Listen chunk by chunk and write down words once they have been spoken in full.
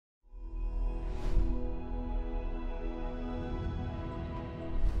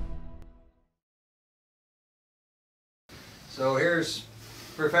So here's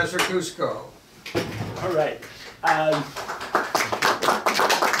Professor Cusco. All right.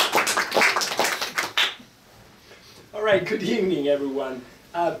 All right, good evening, everyone.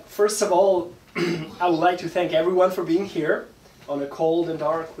 First of all, I would like to thank everyone for being here on a cold and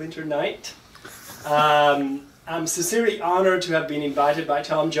dark winter night. I'm sincerely honored to have been invited by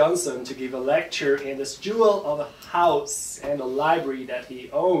Tom Johnson to give a lecture in this jewel of a house and a library that he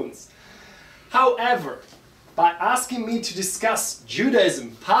owns. However, by asking me to discuss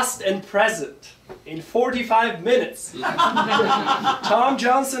Judaism, past and present, in 45 minutes, Tom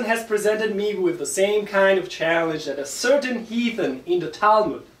Johnson has presented me with the same kind of challenge that a certain heathen in the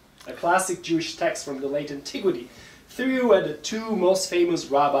Talmud, a classic Jewish text from the late antiquity, threw at the two most famous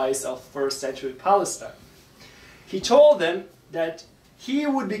rabbis of first century Palestine. He told them that he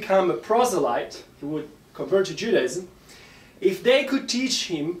would become a proselyte, he would convert to Judaism, if they could teach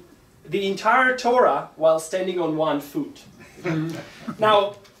him the entire Torah while standing on one foot.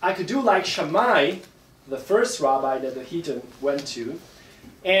 Now, I could do like Shammai, the first rabbi that the heathen went to,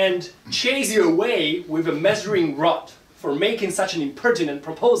 and chase you away with a measuring rod for making such an impertinent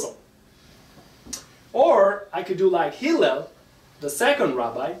proposal. Or I could do like Hillel, the second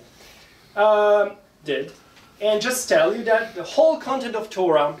rabbi, did, and just tell you that the whole content of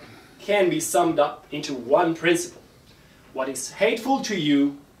Torah can be summed up into one principle. What is hateful to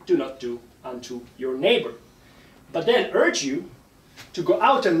you, do not do unto your neighbor. But then urge you to go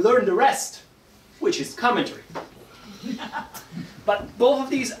out and learn the rest, which is commentary. But both of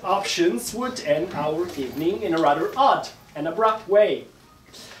these options would end our evening in a rather odd and abrupt way,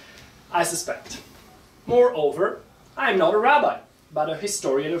 I suspect. Moreover, I am not a rabbi, but a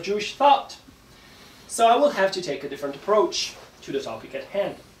historian of Jewish thought. So I will have to take a different approach to the topic at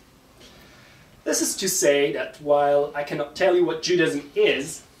hand. This is to say that while I cannot tell you what Judaism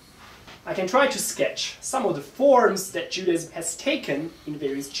is, I can try to sketch some of the forms that Judaism has taken in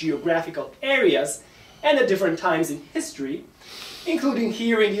various geographical areas and at different times in history, including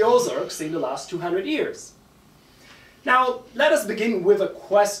here in the Ozarks in the last 200 years. Now, let us begin with a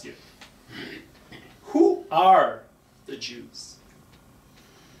question. Who are the Jews?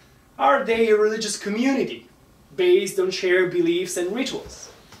 Are they a religious community based on shared beliefs and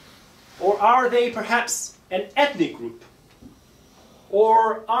rituals? Or are they perhaps an ethnic group?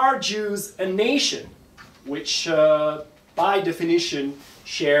 Or are Jews a nation which, by definition,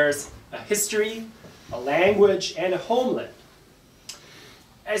 shares a history, a language, and a homeland?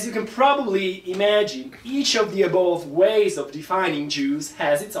 As you can probably imagine, each of the above ways of defining Jews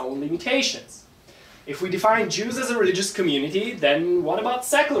has its own limitations. If we define Jews as a religious community, then what about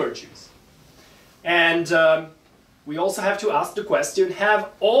secular Jews? And we also have to ask the question,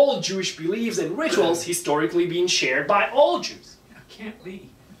 have all Jewish beliefs and rituals historically been shared by all Jews? Can't be.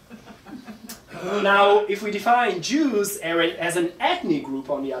 Now, if we define Jews as an ethnic group,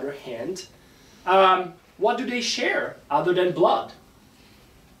 on the other hand, what do they share other than blood?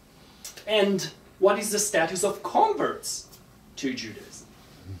 And what is the status of converts to Judaism?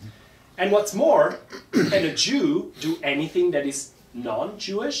 And what's more, can a Jew do anything that is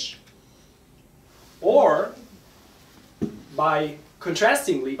non-Jewish? Or, by contrast,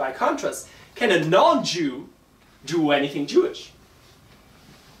 can a non-Jew do anything Jewish?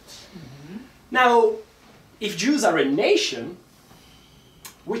 Now, if Jews are a nation,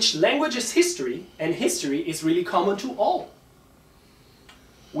 which language is history, and history is really common to all?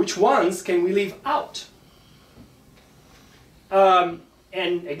 Which ones can we leave out? And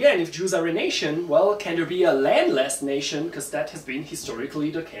again, if Jews are a nation, well, can there be a landless nation? Because that has been historically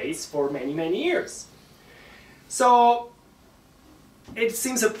the case for many, many years. So, it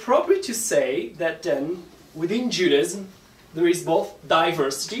seems appropriate to say that then, within Judaism, there is both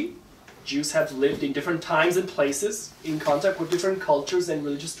diversity. Jews have lived in different times and places, in contact with different cultures and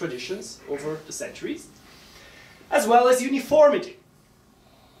religious traditions over the centuries, as well as uniformity.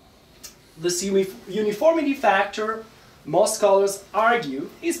 This uniformity factor, most scholars argue,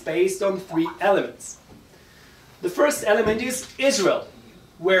 is based on three elements. The first element is Israel,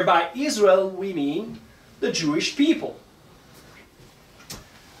 where by Israel we mean the Jewish people.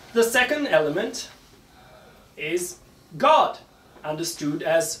 The second element is God, understood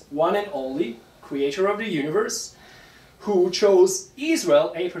as one and only creator of the universe, who chose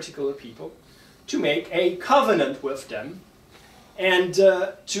Israel, a particular people, to make a covenant with them and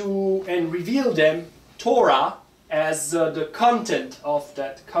reveal them Torah as the content of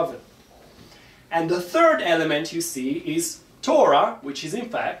that covenant. And the third element you see is Torah, which is in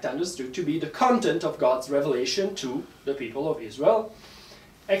fact understood to be the content of God's revelation to the people of Israel,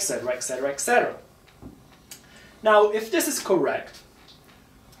 etc., etc., etc. Now, if this is correct,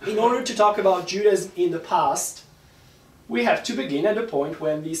 in order to talk about Judaism in the past, we have to begin at the point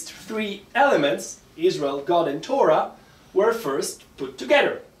when these three elements, Israel, God, and Torah, were first put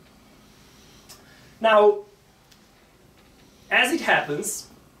together. Now, as it happens,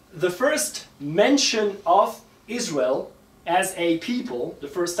 the first mention of Israel as a people, the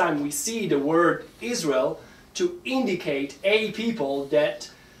first time we see the word Israel to indicate a people that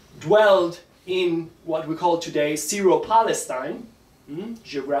dwelled in what we call today Syro-Palestine,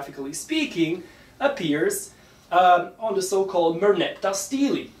 geographically speaking, appears on the so-called Merneptah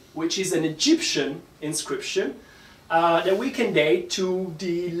stele, which is an Egyptian inscription that we can date to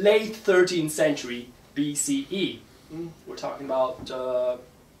the late 13th century BCE. We're talking about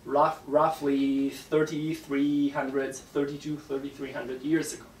roughly 3,300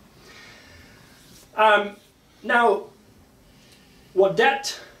 years ago. Now, what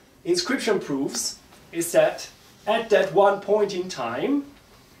that inscription proves is that at that one point in time,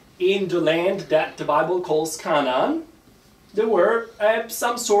 in the land that the Bible calls Canaan, there were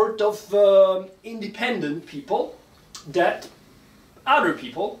some sort of independent people that other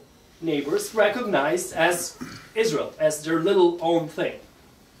people, neighbors, recognized as Israel, as their little own thing.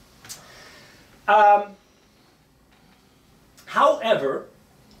 However,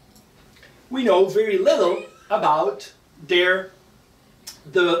 we know very little about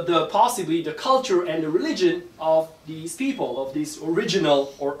possibly the culture and the religion of these people, of this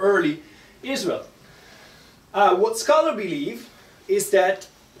original or early Israel. What scholars believe is that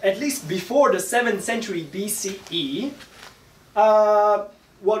at least before the 7th century BCE,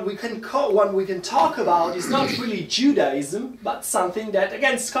 what we can talk about is not really Judaism, but something that,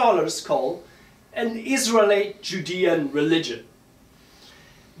 again, scholars call an Israelite Judean religion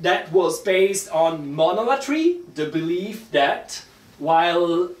that was based on monolatry, the belief that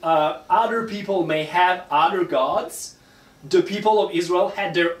while other people may have other gods, the people of Israel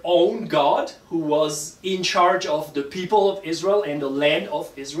had their own God who was in charge of the people of Israel and the land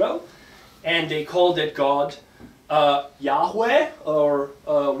of Israel, and they called that God Yahweh, or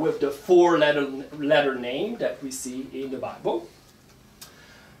with the four-letter name that we see in the Bible.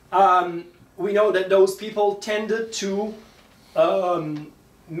 We know that those people tended to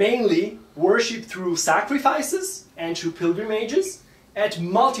mainly worship through sacrifices and through pilgrimages at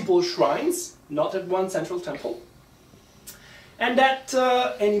multiple shrines, not at one central temple. And that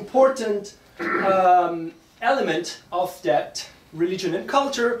an important element of that religion and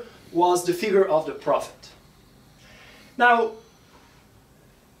culture was the figure of the prophet. Now,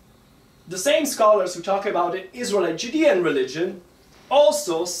 the same scholars who talk about the Israelite Judean religion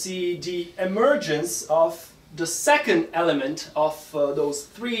also see the emergence of the second element of those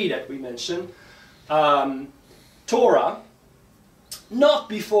three that we mentioned, Torah, not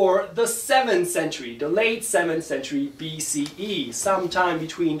before the 7th century, the late 7th century BCE, sometime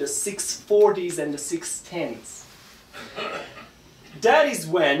between the 640s and the 610s. That is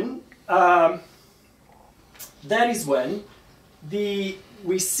when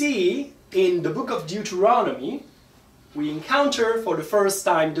we see in the book of Deuteronomy, we encounter for the first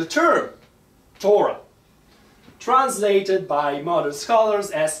time the term Torah, translated by modern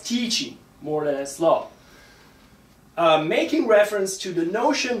scholars as teaching more than as law, making reference to the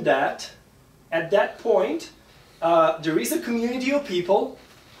notion that at that point there is a community of people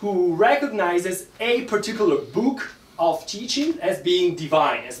who recognizes a particular book of teaching as being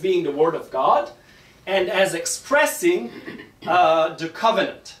divine, as being the Word of God, and as expressing the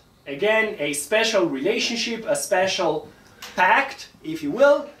covenant. Again, a special relationship, a special pact, if you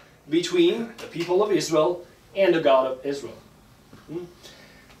will, between the people of Israel and the God of Israel.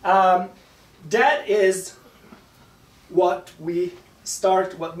 That is what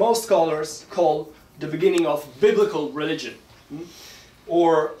most scholars call the beginning of biblical religion,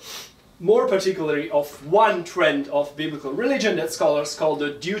 or more particularly of one trend of biblical religion that scholars call the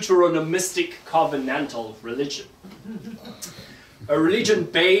Deuteronomistic covenantal religion. A religion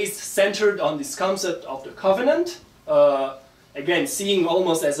centered on this concept of the covenant, again, seeing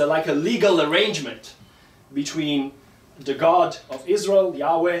almost as like a legal arrangement between the God of Israel,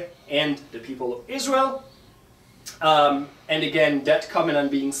 Yahweh, and the people of Israel. And again, that covenant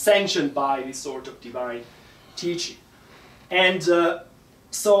being sanctioned by this sort of divine teaching. And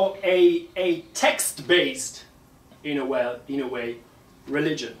so a text-based, in a way,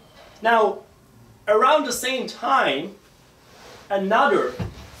 religion. Now, around the same time, another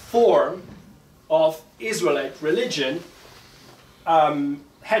form of Israelite religion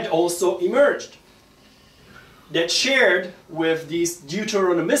had also emerged that shared with this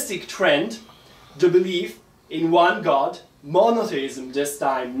Deuteronomistic trend the belief in one God, monotheism this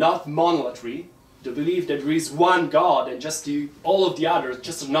time, not monolatry, the belief that there is one God and just all of the others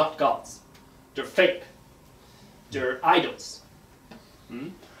just are not gods. They're fake. their idols.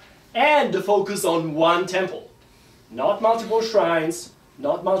 And the focus on one temple. Not multiple shrines,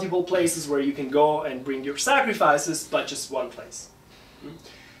 not multiple places where you can go and bring your sacrifices, but just one place.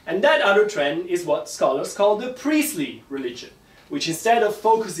 And that other trend is what scholars call the priestly religion, which instead of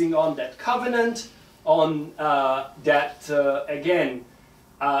focusing on that covenant, on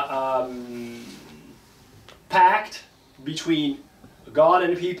pact between God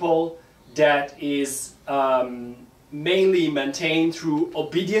and people that is mainly maintained through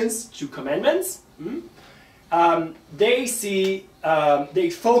obedience to commandments. They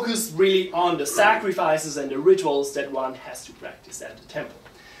focus really on the sacrifices and the rituals that one has to practice at the temple.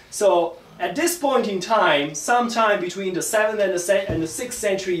 So at this point in time, sometime between the 7th and the 6th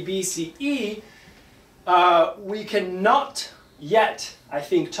century BCE, we cannot yet, I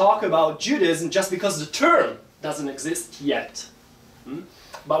think, talk about Judaism just because the term doesn't exist yet.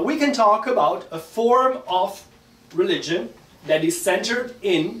 But we can talk about a form of religion that is centered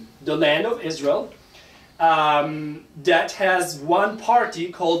in the land of Israel, that has one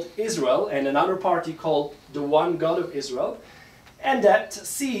party called Israel and another party called the one God of Israel, and that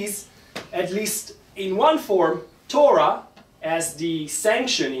sees, at least in one form, Torah as the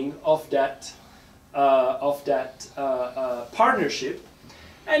sanctioning of that partnership,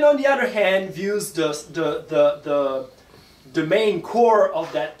 and on the other hand views the main core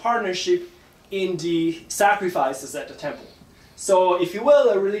of that partnership in the sacrifices at the temple. So, if you will,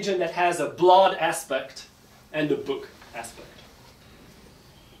 a religion that has a blood aspect and a book aspect.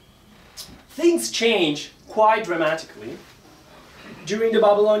 Things change quite dramatically during the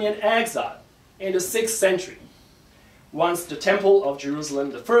Babylonian exile in the 6th century. Once the temple of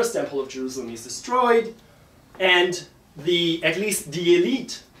Jerusalem, the first temple of Jerusalem, is destroyed, and at least the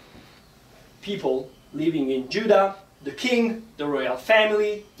elite people living in Judah, the king, the royal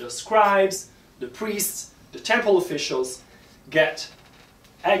family, the scribes, the priests, the temple officials, get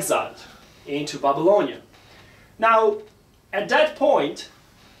exiled into Babylonia. Now, at that point,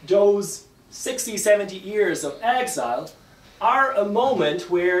 those 60, 70 years of exile are a moment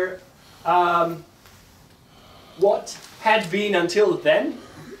where what had been until then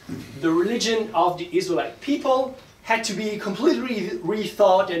the religion of the Israelite people had to be completely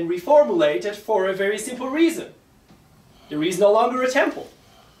rethought and reformulated for a very simple reason. There is no longer a temple,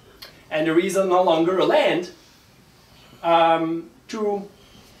 and there is no longer a land to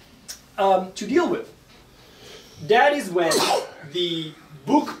deal with. That is when the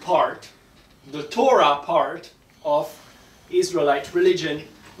book part, the Torah part of Israelite religion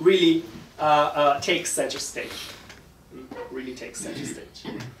really takes center stage. Really takes center stage.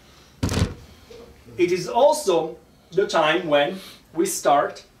 It is also the time when we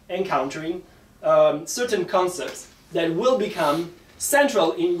start encountering certain concepts that will become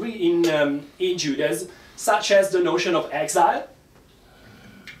central in Judaism, such as the notion of exile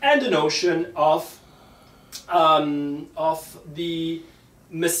and the notion of the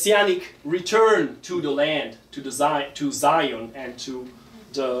messianic return to the land, to Zion, and to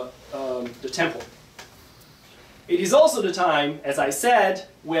the temple. It is also the time, as I said,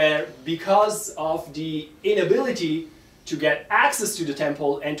 where because of the inability to get access to the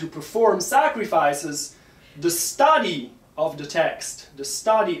temple and to perform sacrifices, the study of the text, the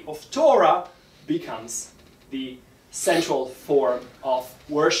study of Torah, becomes the central form of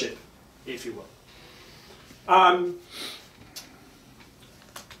worship, if you will.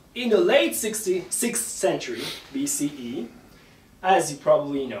 In the late 6th century BCE, as you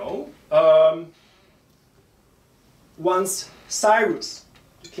probably know, once Cyrus,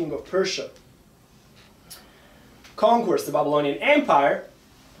 the king of Persia, conquers the Babylonian Empire,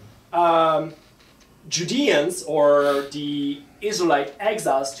 Judeans, or the Israelite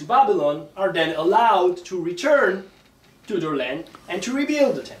exiles to Babylon, are then allowed to return to their land and to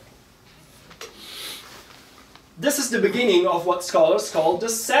rebuild the temple. This is the beginning of what scholars call the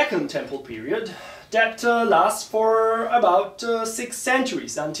Second Temple period, that lasts for about 6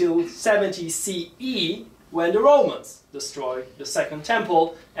 centuries, until 70 CE, when the Romans destroy the Second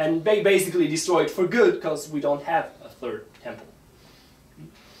Temple, and they basically destroy it for good, because we don't have a third temple.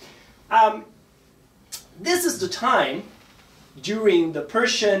 This is the time during the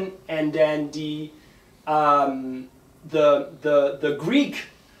Persian and then the Greek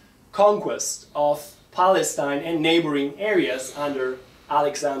conquest of Palestine and neighboring areas under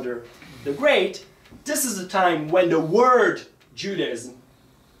Alexander the Great. This is the time when the word Judaism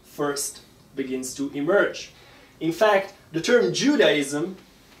first begins to emerge. In fact, the term Judaism,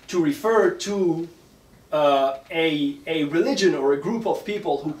 to refer to a religion or a group of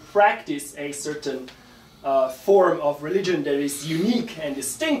people who practice a certain form of religion that is unique and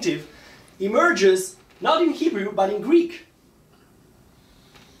distinctive, emerges not in Hebrew, but in Greek.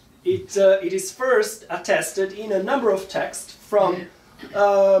 It is first attested in a number of texts from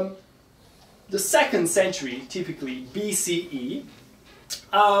the 2nd century, typically BCE,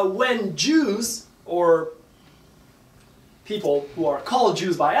 when Jews, or people who are called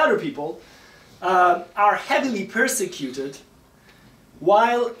Jews by other people, are heavily persecuted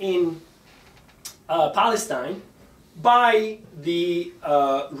while in Palestine by the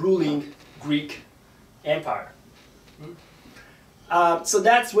ruling Greek Empire. So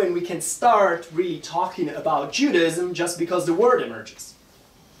that's when we can start really talking about Judaism, just because the word emerges.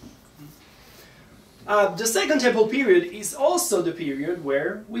 The Second Temple period is also the period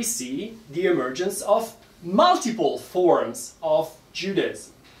where we see the emergence of multiple forms of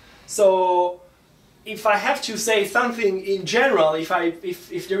Judaism. So if I have to say something in general,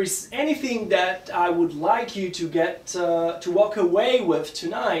 if there is anything that I would like you to get to walk away with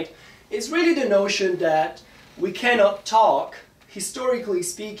tonight, it's really the notion that we cannot talk, historically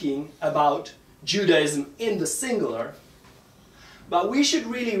speaking, about Judaism in the singular, but we should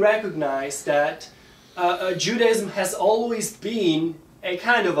really recognize that Judaism has always been a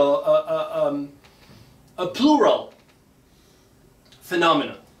kind of a plural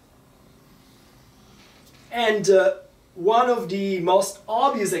phenomenon. And one of the most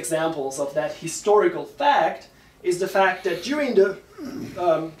obvious examples of that historical fact is the fact that during the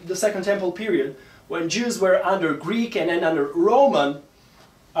Second Temple period, when Jews were under Greek and then under Roman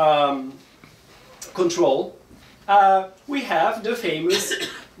control, we have the famous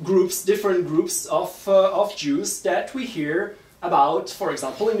groups, different groups of Jews that we hear about, for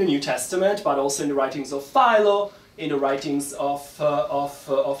example, in the New Testament, but also in the writings of Philo, in the writings of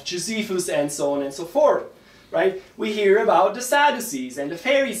Josephus, and so on and so forth. Right? We hear about the Sadducees and the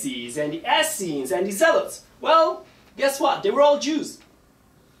Pharisees and the Essenes and the Zealots. Well, guess what? They were all Jews.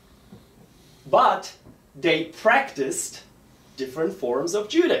 But they practiced different forms of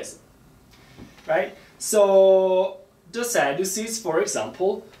Judaism. Right? So the Sadducees, for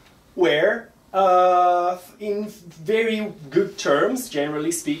example, were in very good terms,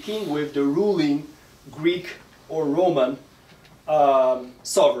 generally speaking, with the ruling Greek or Roman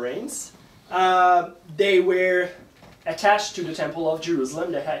sovereigns. They were attached to the Temple of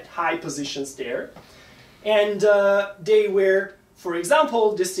Jerusalem. They had high positions there. And they were, for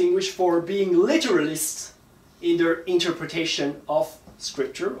example, distinguished for being literalists in their interpretation of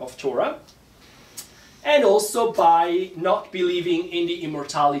Scripture, of Torah, and also by not believing in the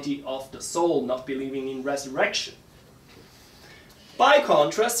immortality of the soul, not believing in resurrection. By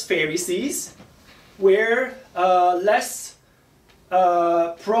contrast, Pharisees were less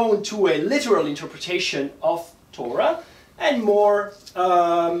prone to a literal interpretation of Torah, and more,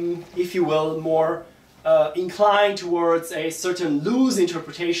 if you will, more inclined towards a certain loose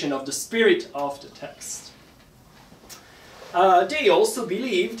interpretation of the spirit of the text. They also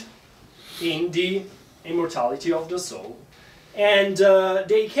believed in the immortality of the soul, and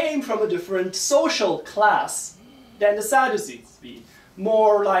they came from a different social class than the Sadducees,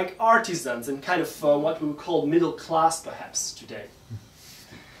 more like artisans and kind of what we would call middle class perhaps today.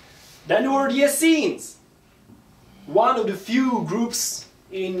 Then there were the Essenes, one of the few groups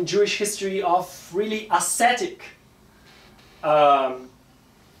in Jewish history of really ascetic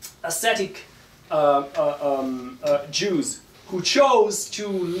Jews who chose to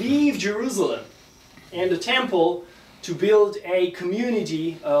leave Jerusalem and the temple to build a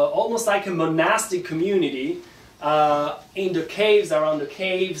community, almost like a monastic community, in the caves, around the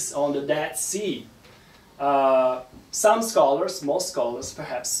caves on the Dead Sea. Some scholars, most scholars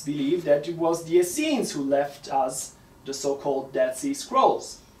perhaps, believe that it was the Essenes who left us the so-called Dead Sea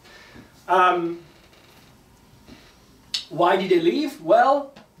Scrolls. Why did they leave?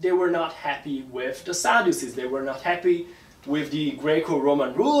 Well, they were not happy with the Sadducees. They were not happy with the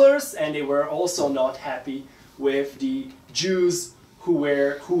Greco-Roman rulers, and they were also not happy with the Jews who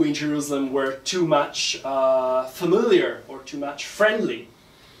in Jerusalem were too much familiar or too much friendly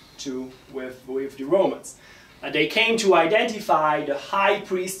with the Romans. They came to identify the high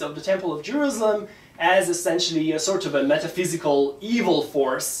priest of the Temple of Jerusalem as essentially a sort of a metaphysical evil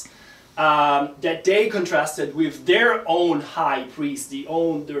force that they contrasted with their own high priest, the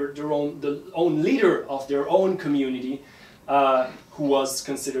own leader of their own community, who was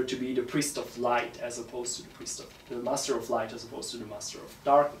considered to be the priest of light as opposed to the master of light as opposed to the master of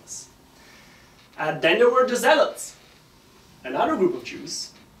darkness. And then there were the Zealots, another group of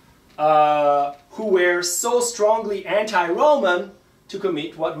Jews, who were so strongly anti-Roman to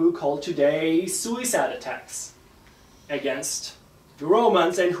commit what we call today suicide attacks against the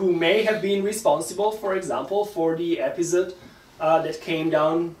Romans, and who may have been responsible, for example, for the episode that came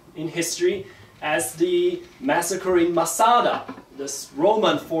down in history as the massacre in Masada, this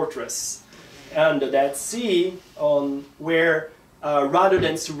Roman fortress on the Dead Sea, where rather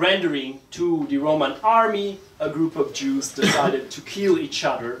than surrendering to the Roman army, a group of Jews decided to kill each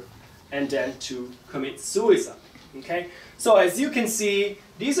other and then to commit suicide. Okay? So as you can see,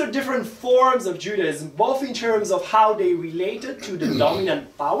 these are different forms of Judaism, both in terms of how they related to the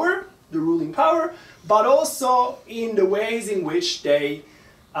dominant power, the ruling power, but also in the ways in which their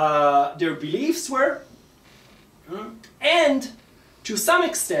beliefs were, and to some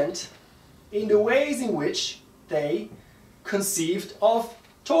extent in the ways in which they conceived of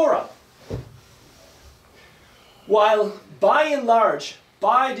Torah. While by and large,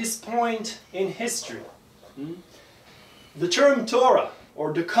 by this point in history, the term Torah,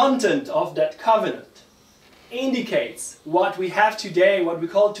 or the content of that covenant, indicates what we have today, what we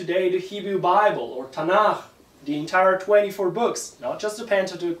call today the Hebrew Bible, or Tanakh, the entire 24 books, not just the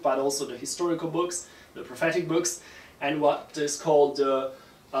Pentateuch, but also the historical books, the prophetic books, and what is called the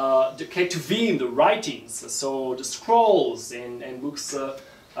Ketuvim, the writings, so the scrolls and books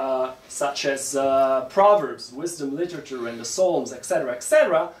such as Proverbs, wisdom literature, and the Psalms, etc.,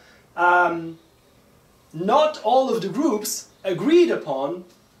 etc. Not all of the groups agreed upon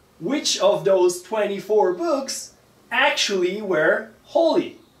which of those 24 books actually were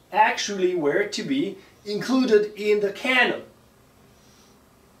holy, actually were to be included in the canon.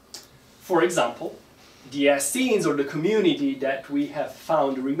 For example, the Essenes, or the community that we have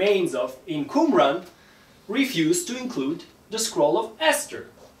found the remains of in Qumran, refused to include the scroll of Esther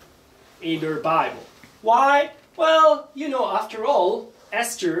in their Bible. Why? Well, you know, after all,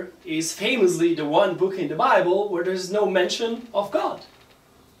 Esther is famously the one book in the Bible where there is no mention of God.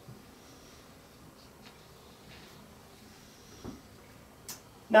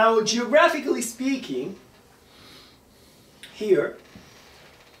 Now, geographically speaking, here,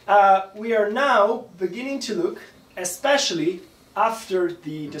 we are now beginning to look, especially after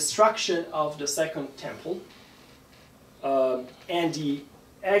the destruction of the Second Temple and the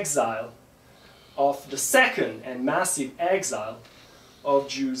exile of the second and massive exile of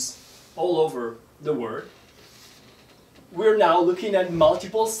Jews all over the world, we're now looking at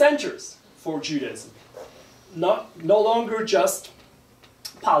multiple centers for Judaism. No longer just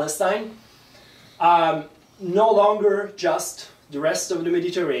Palestine, no longer just the rest of the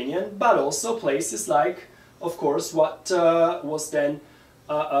Mediterranean, but also places like, of course, what was then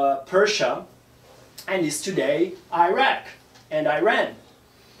Persia and is today Iraq and Iran.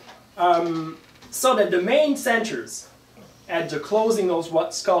 So that the main centers at the closing of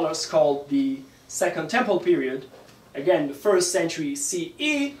what scholars call the Second Temple period, again the 1st century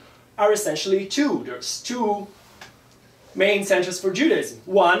CE, are essentially two. There's two main centers for Judaism.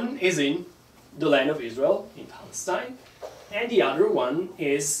 One is in the land of Israel, in Palestine, and the other one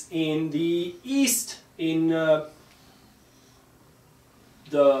is in the east, in the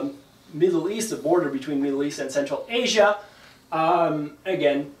Middle East, the border between Middle East and Central Asia,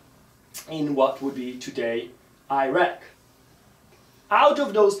 again in what would be today Iraq. Out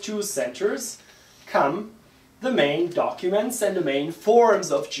of those two centers come the main documents and the main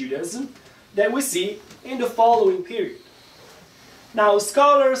forms of Judaism that we see in the following period. Now,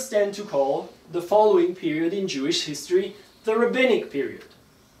 scholars tend to call the following period in Jewish history the Rabbinic period,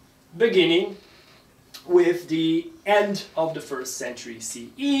 beginning with the end of the 1st century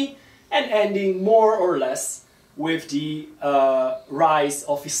CE and ending more or less with the rise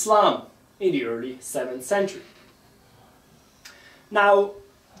of Islam in the early 7th century. Now,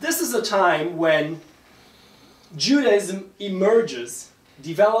 this is a time when Judaism emerges,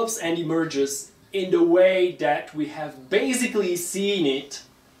 develops and emerges in the way that we have basically seen it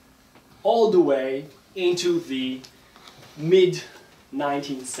all the way into the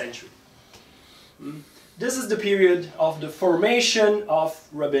mid-19th century. This is the period of the formation of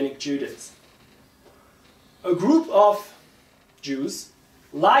Rabbinic Judaism. A group of Jews,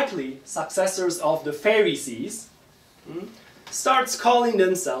 likely successors of the Pharisees, starts calling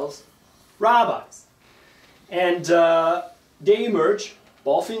themselves rabbis. And they emerge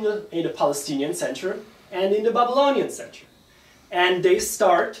both in the Palestinian center and in the Babylonian center. And they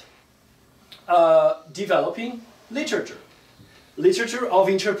start developing literature. Literature of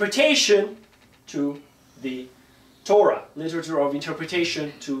interpretation to the Torah. Literature of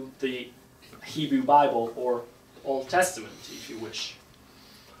interpretation to the Hebrew Bible or Old Testament, if you wish.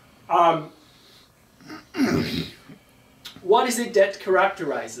 What is it that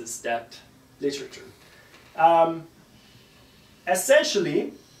characterizes that literature?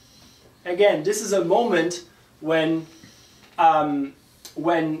 Essentially, again, this is a moment when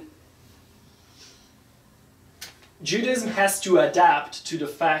Judaism has to adapt to the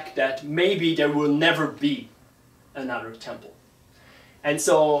fact that maybe there will never be another temple. And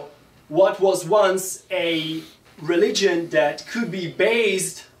so what was once a religion that could be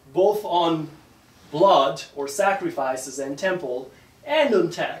based both on blood or sacrifices and temple and on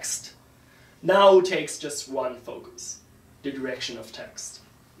text now takes just one focus, the direction of text.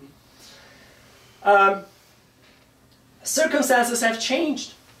 Circumstances have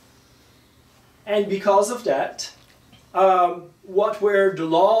changed, and because of that, what were the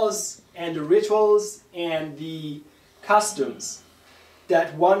laws and the rituals and the customs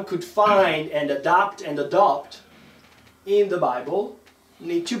that one could find and adapt and adopt in the Bible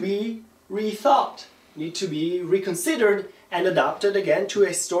need to be rethought, need to be reconsidered and adapted again to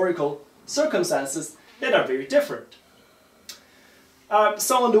historical circumstances that are very different.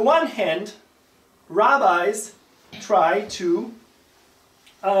 So on the one hand, rabbis try to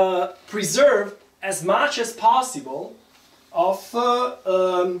preserve as much as possible of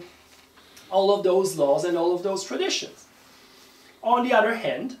all of those laws and all of those traditions. On the other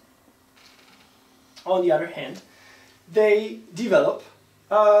hand, they develop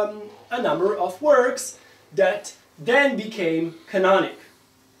a number of works that then became canonic.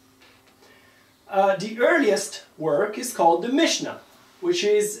 The earliest work is called the Mishnah, which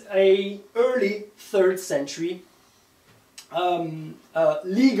is an early 3rd century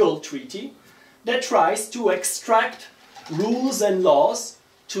legal treaty that tries to extract rules and laws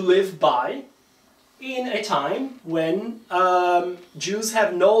to live by in a time when Jews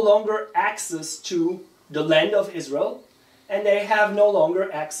have no longer access to the land of Israel, and they have no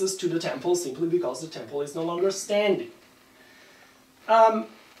longer access to the temple simply because the temple is no longer standing. The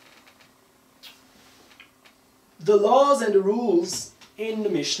laws and the rules in the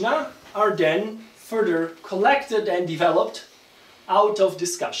Mishnah are then further collected and developed out of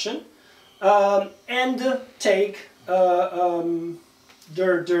discussion and take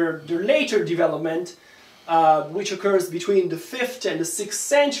their later development, which occurs between the 5th and the 6th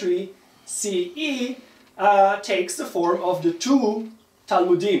century CE, takes the form of the 2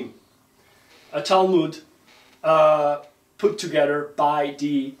 Talmudim. A Talmud put together by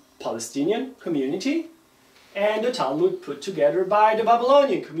the Palestinian community and a Talmud put together by the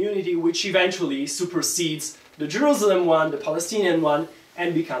Babylonian community, which eventually supersedes the Jerusalem one, the Palestinian one,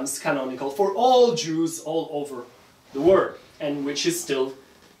 and becomes canonical for all Jews all over the world, and which is still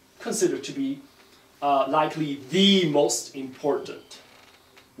considered to be likely the most important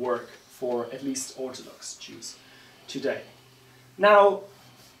work for at least Orthodox Jews today. Now,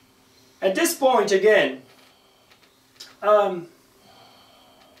 at this point again,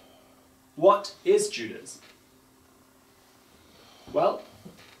 what is Judaism? Well,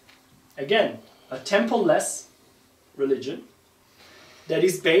 again, a temple-less religion that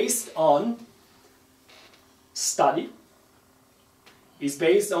is based on study, is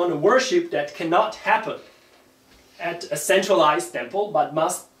based on a worship that cannot happen at a centralized temple, but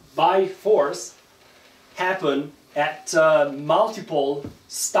must by force happen at multiple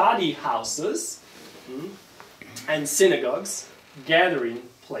study houses and synagogues, gathering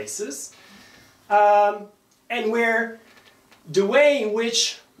places, and where the way in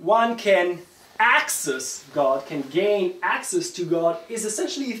which one can access God, can gain access to God, is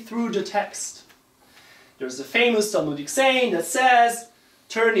essentially through the text. There's a famous Talmudic saying that says,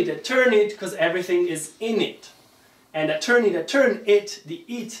 turn it, because everything is in it. And that turn it, the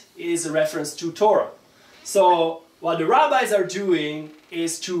it is a reference to Torah. So what the rabbis are doing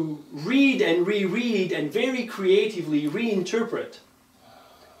is to read and reread and very creatively reinterpret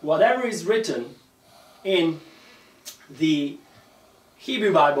whatever is written in the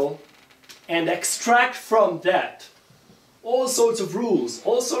Hebrew Bible and extract from that all sorts of rules,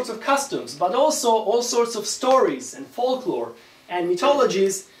 all sorts of customs, but also all sorts of stories and folklore and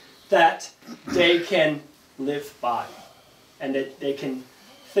mythologies that they can live by and that they can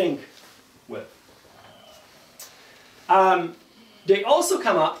think with. They also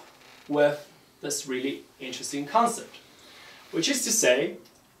come up with this really interesting concept, which is to say,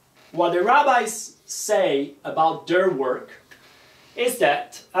 what the rabbis say about their work is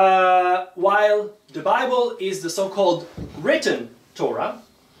that while the Bible is the so-called written Torah,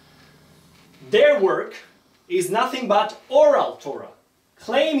 their work is nothing but oral Torah,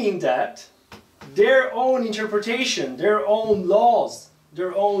 claiming that their own interpretation, their own laws,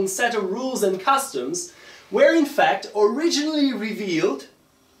 their own set of rules and customs were in fact originally revealed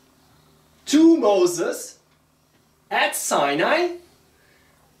to Moses at Sinai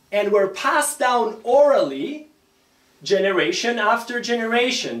and were passed down orally generation after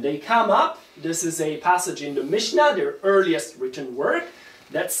generation. They come up, this is a passage in the Mishnah, their earliest written work.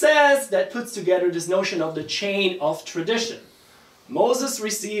 that says, that puts together this notion of the chain of tradition. Moses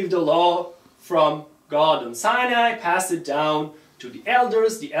received the law from God on Sinai, passed it down to the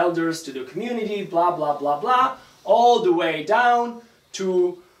elders to the community, blah, blah, blah, blah, all the way down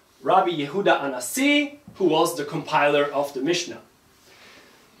to Rabbi Yehuda Anasi, who was the compiler of the Mishnah.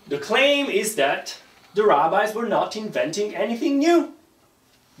 The claim is that the rabbis were not inventing anything new.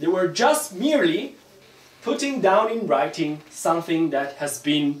 They were just merely putting down in writing something that has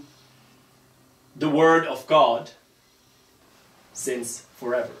been the word of God since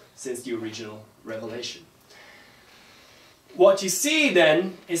forever, since the original revelation. What you see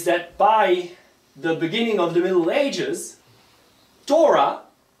then is that by the beginning of the Middle Ages, Torah,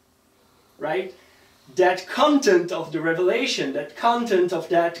 right, that content of the revelation, that content of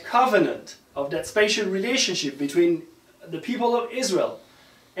that covenant, of that spatial relationship between the people of Israel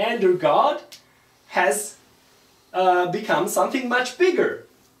and their God, has become something much bigger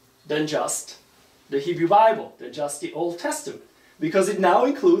than just the Hebrew Bible, than just the Old Testament, because it now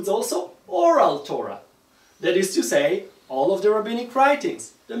includes also oral Torah. That is to say, all of the rabbinic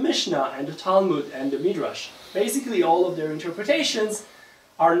writings, the Mishnah and the Talmud and the Midrash, basically all of their interpretations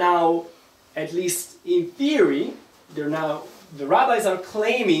are now, at least in theory, the rabbis are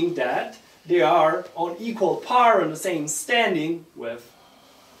claiming that they are on equal par, on the same standing with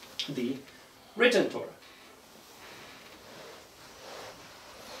the written Torah.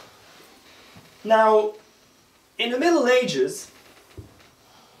 Now, in the Middle Ages,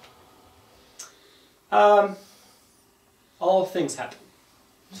 all things happen.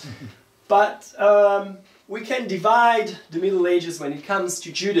 But we can divide the Middle Ages when it comes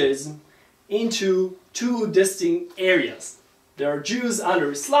to Judaism into two distinct areas. There are Jews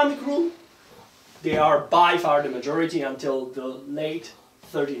under Islamic rule. They are by far the majority until the late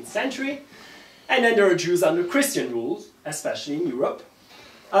 13th century. And then there are Jews under Christian rule, especially in Europe.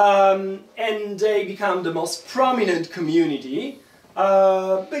 And they become the most prominent community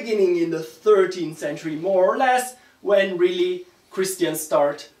beginning in the 13th century, more or less, when really Christians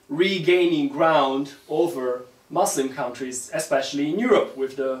start regaining ground over Muslim countries, especially in Europe,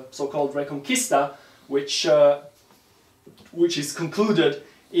 with the so-called Reconquista, which is concluded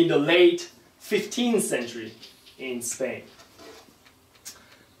in the late 15th century in Spain.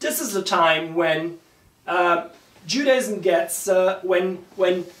 This is the time when Judaism gets,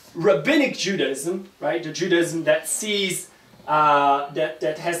 when rabbinic Judaism, right, the Judaism that sees,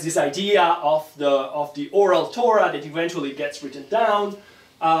 that has this idea of the oral Torah that eventually gets written down,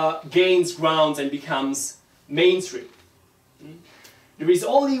 gains grounds and becomes mainstream. There is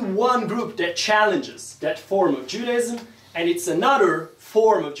only one group that challenges that form of Judaism, and it's another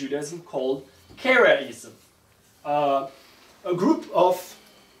form of Judaism called Karaism. A group of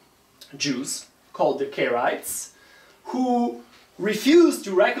Jews called the Karaites who refuse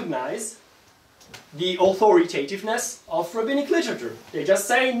to recognize the authoritativeness of rabbinic literature. They just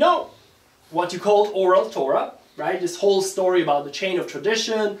say, no, what you call oral Torah, right? This whole story about the chain of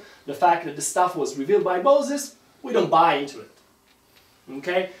tradition, the fact that the stuff was revealed by Moses, we don't buy into it.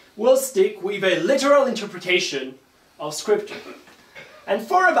 Okay? We'll stick with a literal interpretation of Scripture. And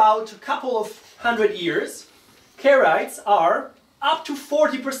for about a couple of 100 years, Karaites are up to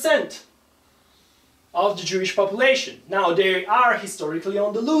 40% of the Jewish population. Now, they are historically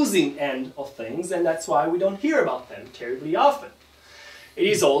on the losing end of things, and that's why we don't hear about them terribly often. It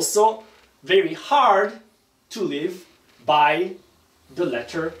is also very hard to live by the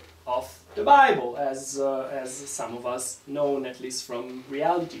letter of the Bible, as some of us know, at least from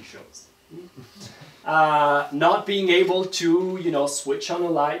reality shows. Not being able to, switch on a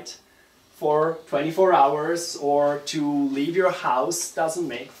light for 24 hours or to leave your house doesn't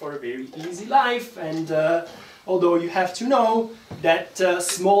make for a very easy life. And although you have to know that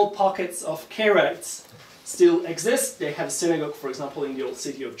small pockets of Karaites still exist, they have a synagogue, for example, in the old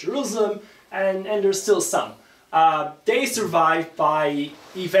city of Jerusalem, and there's still some. They survive by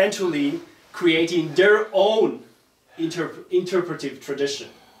eventually creating their own interpretive tradition.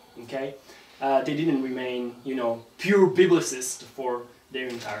 Okay, they didn't remain, pure biblicists for their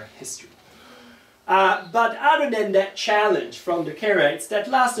entire history. But other than that challenge from the Karaites that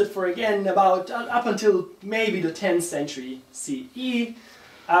lasted for, again, about up until maybe the 10th century CE,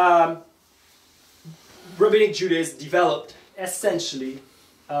 rabbinic Judaism developed essentially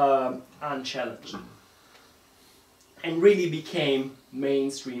unchallenged and really became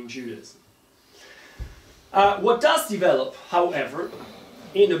mainstream Judaism. What does develop, however,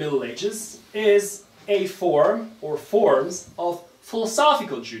 in the Middle Ages is a form or forms of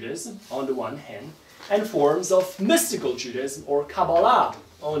philosophical Judaism on the one hand, and forms of mystical Judaism or Kabbalah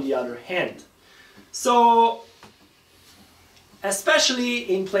on the other hand. So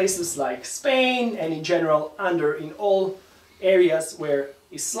especially in places like Spain and in general in all areas where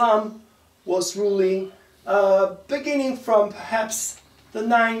Islam was ruling, beginning from perhaps the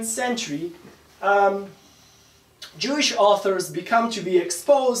 9th century, Jewish authors become to be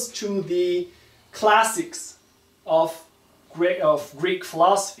exposed to the classics of Greek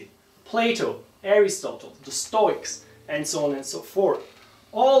philosophy, Plato, Aristotle, the Stoics, and so on and so forth.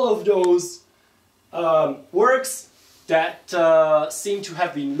 All of those works that seem to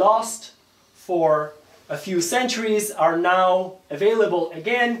have been lost for a few centuries are now available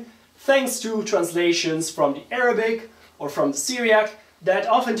again, thanks to translations from the Arabic or from the Syriac that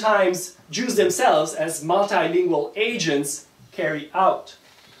oftentimes Jews themselves, as multilingual agents, carry out.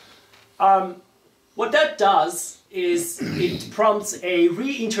 What that does is it prompts a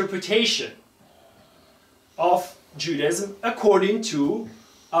reinterpretation of Judaism according to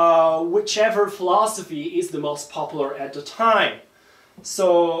whichever philosophy is the most popular at the time.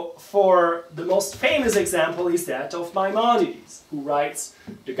 So, for the most famous example is that of Maimonides, who writes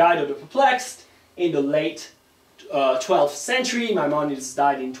the Guide of the Perplexed in the late 12th century. Maimonides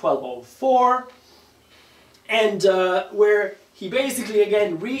died in 1204, and where he basically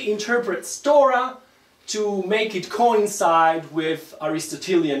again reinterprets Torah to make it coincide with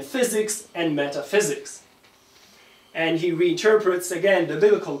Aristotelian physics and metaphysics. And he reinterprets again the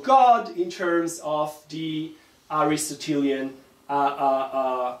biblical God in terms of the Aristotelian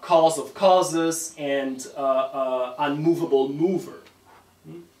cause of causes and unmovable mover.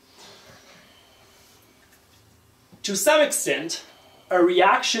 To some extent, a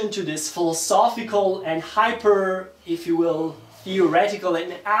reaction to this philosophical and hyper, if you will, theoretical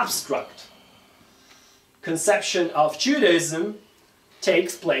and abstract conception of Judaism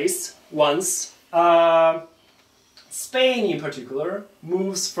takes place once Spain in particular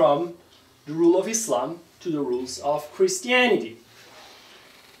moves from the rule of Islam to the rules of Christianity.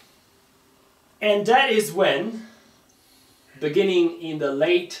 And that is when, beginning in the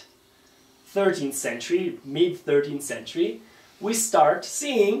late 13th century, mid-13th century, we start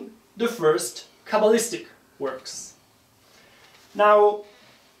seeing the first Kabbalistic works. Now,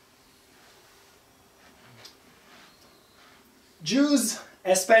 Jews,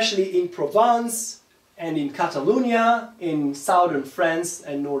 especially in Provence and in Catalonia, in southern France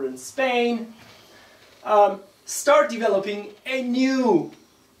and northern Spain, start developing a new,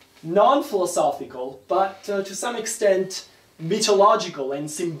 non-philosophical, but to some extent mythological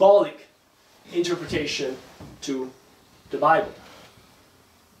and symbolic interpretation to the Bible.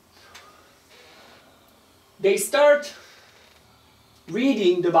 They start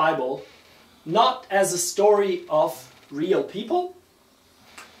reading the Bible not as a story of real people,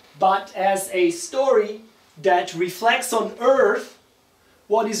 but as a story that reflects on earth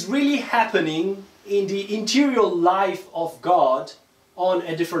what is really happening in the interior life of God on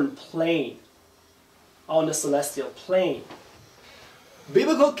a different plane, on a celestial plane.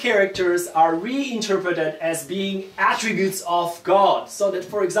 Biblical characters are reinterpreted as being attributes of God, so that,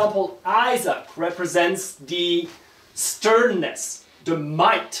 for example, Isaac represents the sternness, the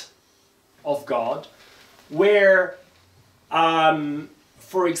might of God, where,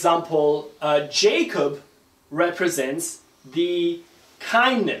 for example, Jacob represents the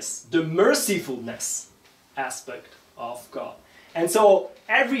kindness, the mercifulness aspect of God. And so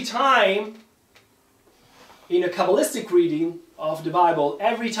every time in a Kabbalistic reading of the Bible,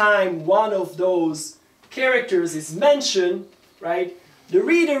 every time one of those characters is mentioned, right, the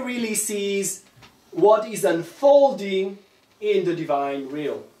reader really sees what is unfolding in the divine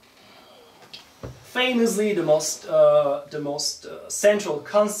realm. Famously, the most central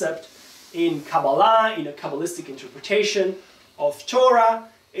concept in Kabbalah, in a Kabbalistic interpretation of Torah,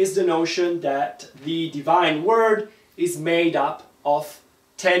 is the notion that the divine word is made up of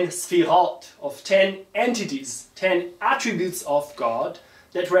 10 sphirot, of 10 entities, 10 attributes of God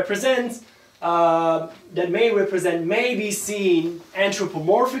that represent, may be seen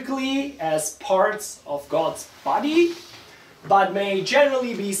anthropomorphically as parts of God's body, but may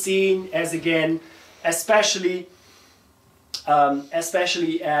generally be seen as, again, especially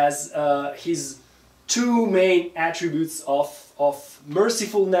as his two main attributes of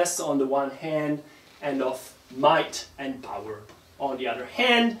mercifulness on the one hand and of might and power on the other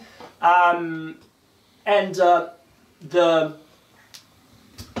hand.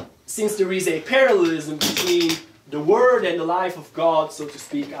 Since there is a parallelism between the Word and the life of God, so to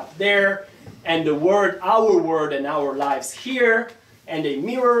speak, up there, and the Word, our Word and our lives here, and they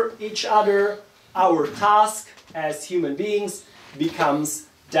mirror each other, our task as human beings becomes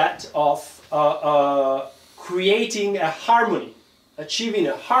that of creating a harmony, achieving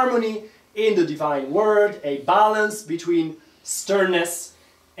a harmony in the divine word, a balance between sternness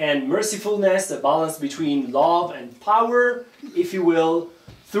and mercifulness, a balance between love and power, if you will,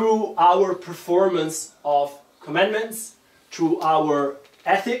 through our performance of commandments, through our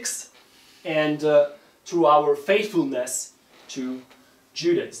ethics, and through our faithfulness to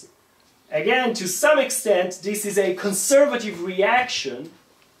Judaism. Again, to some extent, this is a conservative reaction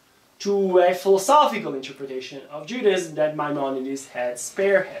to a philosophical interpretation of Judaism that Maimonides had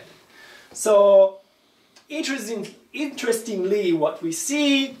spearheaded. So, interestingly, what we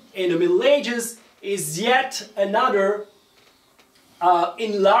see in the Middle Ages is yet another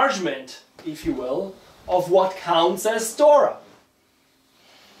enlargement, if you will, of what counts as Torah.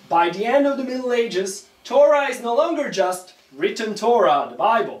 By the end of the Middle Ages, Torah is no longer just written Torah, the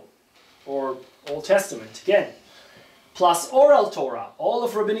Bible, or Old Testament, again, plus oral Torah, all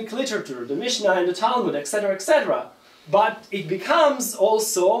of rabbinic literature, the Mishnah and the Talmud, etc., etc. But it becomes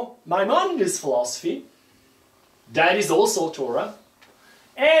also Maimonides' philosophy, that is also Torah,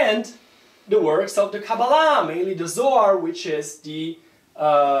 and the works of the Kabbalah, mainly the Zohar, which is the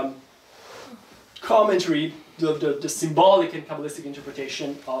commentary, the symbolic and Kabbalistic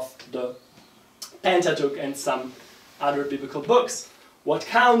interpretation of the Pentateuch and some other biblical books. What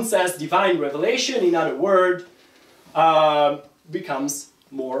counts as divine revelation, in other words, becomes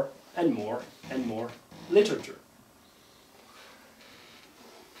more and more and more literature.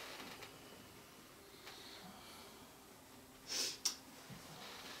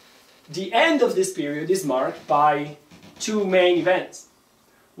 The end of this period is marked by two main events.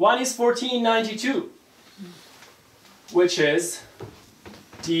 One is 1492, which is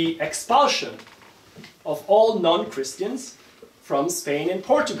the expulsion of all non-Christians from Spain and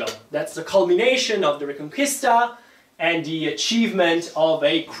Portugal. That's the culmination of the Reconquista and the achievement of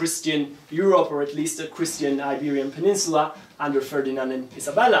a Christian Europe, or at least a Christian Iberian Peninsula under Ferdinand and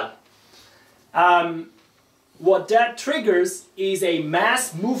Isabella. What that triggers is a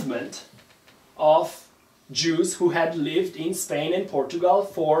mass movement of Jews who had lived in Spain and Portugal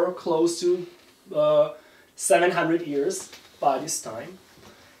for close to 700 years by this time,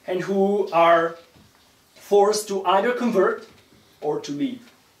 and who are forced to either convert or to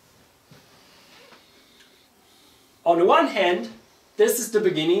leave. On the one hand, this is the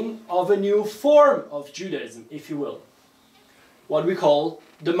beginning of a new form of Judaism, if you will, what we call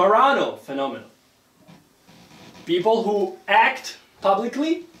the Marrano phenomenon. People who act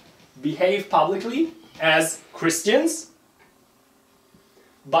publicly, behave publicly as Christians,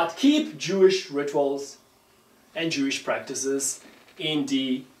 but keep Jewish rituals and Jewish practices in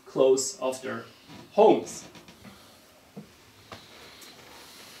the close of their homes.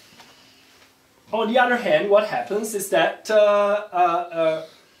 On the other hand, what happens is that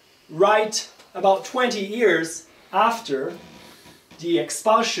right about 20 years after the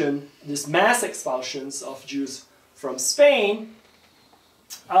expulsion, these mass expulsions of Jews from Spain,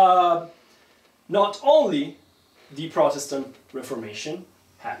 not only the Protestant Reformation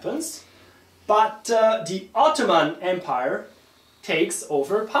happens, but the Ottoman Empire takes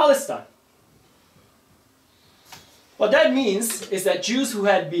over Palestine. What that means is that Jews who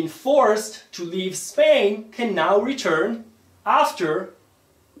had been forced to leave Spain can now return after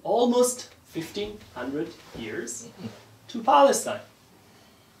almost 1500 years to Palestine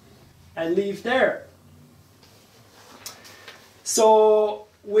and live there. So,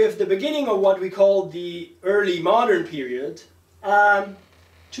 with the beginning of what we call the early modern period,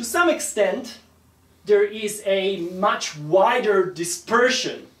 to some extent, there is a much wider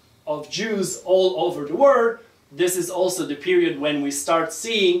dispersion of Jews all over the world. This is also the period when we start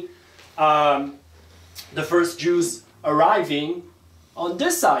seeing the first Jews arriving on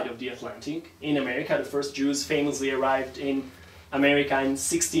this side of the Atlantic. In America, the first Jews famously arrived in America in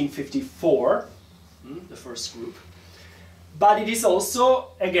 1654, the first group. But it is also,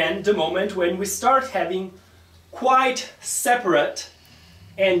 again, the moment when we start having quite separate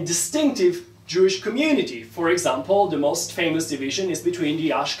and distinctive Jewish community. For example, the most famous division is between the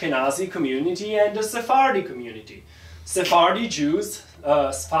Ashkenazi community and the Sephardi community. Sephardi Jews,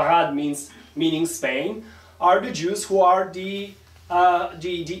 Sfarad meaning Spain, are the Jews who are the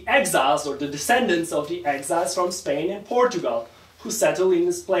exiles or the descendants of the exiles from Spain and Portugal, who settle in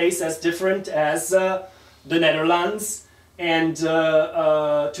this place as different as the Netherlands and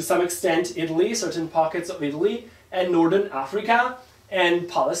to some extent Italy, certain pockets of Italy, and Northern Africa, and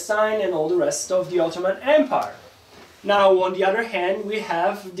Palestine and all the rest of the Ottoman Empire. Now, on the other hand, we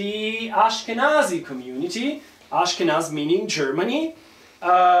have the Ashkenazi community, Ashkenaz meaning Germany,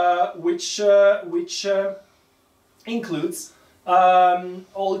 which includes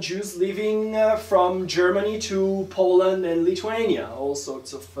all Jews living from Germany to Poland and Lithuania, all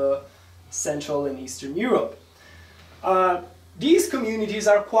sorts of Central and Eastern Europe. These communities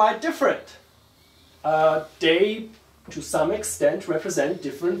are quite different. They, to some extent, represent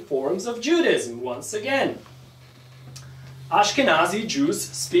different forms of Judaism, once again. Ashkenazi Jews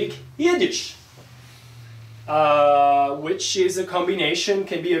speak Yiddish, which is a combination,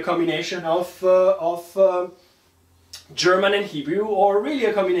 can be a combination of German and Hebrew, or really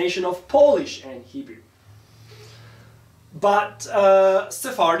a combination of Polish and Hebrew. But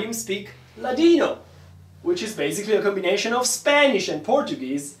Sephardim speak Ladino, which is basically a combination of Spanish and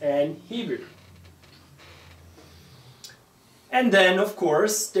Portuguese and Hebrew. And then, of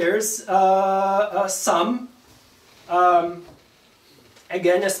course, there's some,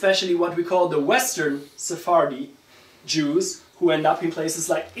 again, especially what we call the Western Sephardi Jews, who end up in places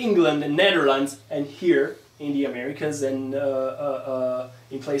like England and Netherlands, and here in the Americas, and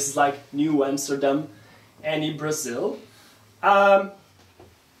in places like New Amsterdam and in Brazil.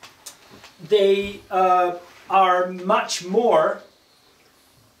 They are much more,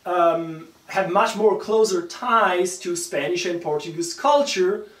 have much more closer ties to Spanish and Portuguese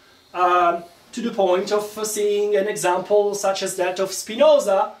culture, to the point of seeing an example such as that of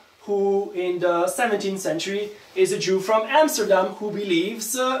Spinoza, who in the 17th century is a Jew from Amsterdam who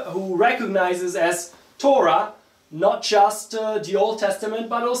believes, who recognizes as Torah not just the Old Testament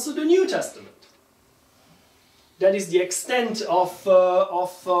but also the New Testament. That is the extent of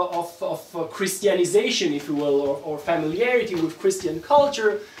Christianization, if you will, or familiarity with Christian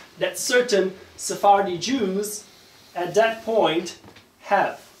culture that certain Sephardi Jews at that point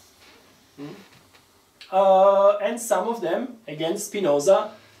have. And some of them, again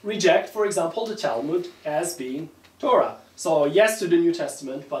Spinoza, reject, for example, the Talmud as being Torah. So yes to the New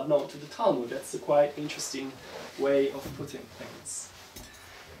Testament, but no to the Talmud. That's a quite interesting way of putting things.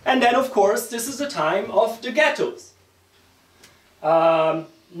 And then, of course, this is the time of the ghettos.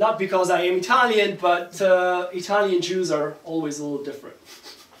 Not because I am Italian, but Italian Jews are always a little different.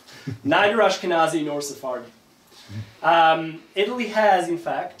 Neither Ashkenazi nor Sephardi. Italy has, in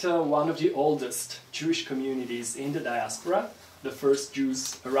fact, one of the oldest Jewish communities in the diaspora. The first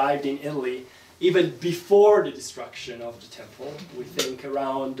Jews arrived in Italy even before the destruction of the temple. We think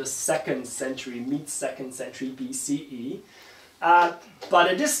around the 2nd century, mid-2nd century BCE. But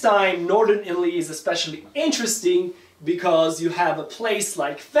at this time, northern Italy is especially interesting because you have a place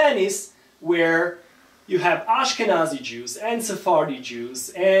like Venice where you have Ashkenazi Jews and Sephardi Jews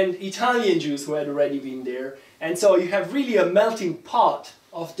and Italian Jews who had already been there. And so you have really a melting pot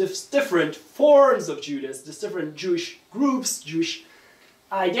of different forms of Judaism, these different Jewish groups, Jewish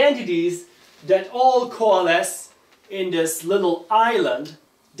identities that all coalesce in this little island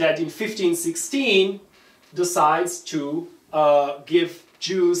that in 1516 decides to give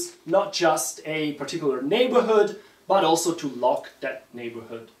Jews not just a particular neighborhood, but also to lock that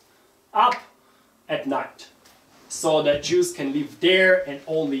neighborhood up at night, so that Jews can live there and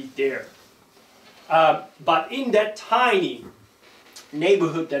only there. But in that tiny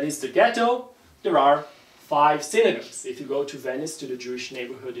neighborhood that is the ghetto, there are 5 synagogues. If you go to Venice, to the Jewish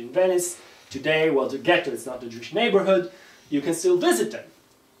neighborhood in Venice, today, well, the ghetto is not the Jewish neighborhood, you can still visit them.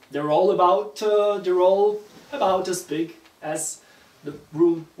 They're all about as big as the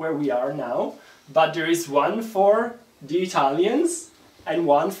room where we are now, but there is one for the Italians, and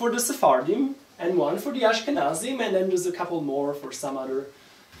one for the Sephardim, and one for the Ashkenazim, and then there's a couple more for some other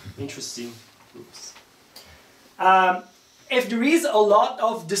interesting groups. If there is a lot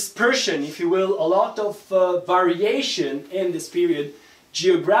of dispersion, if you will, a lot of variation in this period,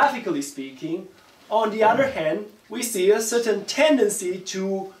 geographically speaking, on the other hand, we see a certain tendency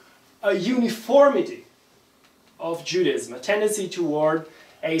to a uniformity of Judaism, a tendency toward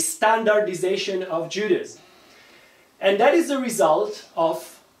a standardization of Judaism. And that is the result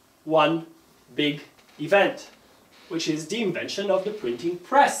of one big event, which is the invention of the printing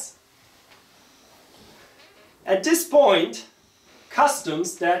press. At this point,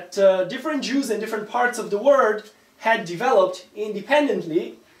 customs that different Jews in different parts of the world had developed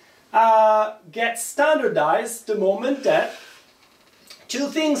independently get standardized the moment that 2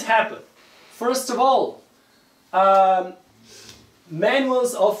 things happen. First of all,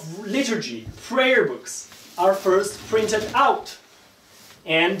 manuals of liturgy, prayer books, are first printed out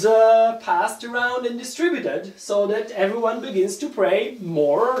and passed around and distributed so that everyone begins to pray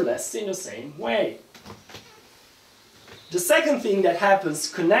more or less in the same way. The second thing that happens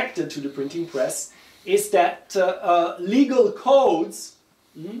connected to the printing press is that legal codes,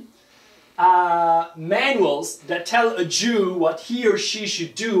 manuals that tell a Jew what he or she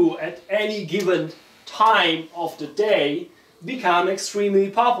should do at any given time of the day become extremely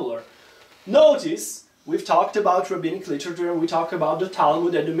popular. Notice, we've talked about rabbinic literature and we talk about the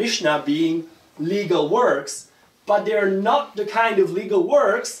Talmud and the Mishnah being legal works, but they're not the kind of legal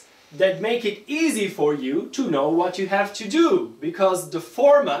works that make it easy for you to know what you have to do, because the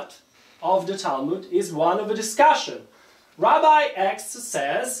format of the Talmud is one of a discussion. Rabbi X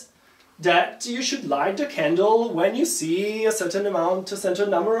says that you should light the candle when you see a certain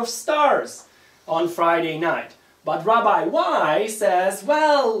number of stars on Friday night. But Rabbi Y says,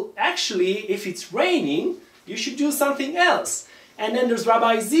 well, actually, if it's raining, you should do something else. And then there's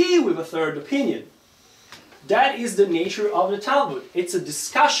Rabbi Z with a third opinion. That is the nature of the Talmud. It's a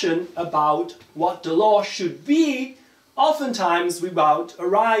discussion about what the law should be, oftentimes without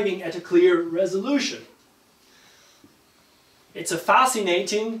arriving at a clear resolution. It's a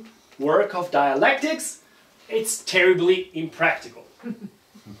fascinating work of dialectics. It's terribly impractical.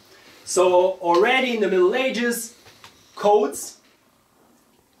 So already in the Middle Ages, codes,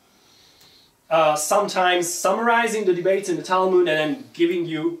 sometimes summarizing the debates in the Talmud and then giving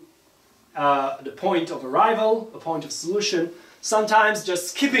you the point of arrival, a point of solution, sometimes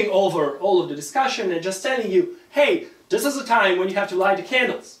just skipping over all of the discussion and just telling you, hey, this is a time when you have to light the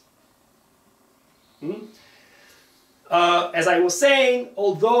candles. As I was saying,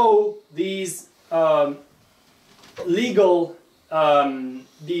 although these legal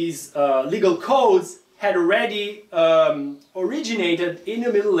codes had already originated in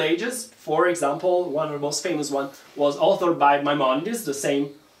the Middle Ages, for example, one of the most famous ones was authored by Maimonides, the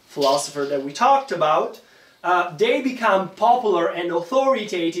same philosopher that we talked about, they become popular and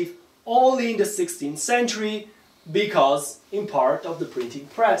authoritative only in the 16th century because, in part, of the printing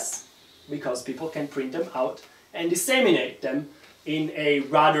press, because people can print them out and disseminate them in a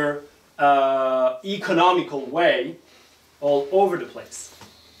rather economical way all over the place.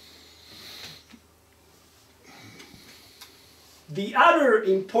 The other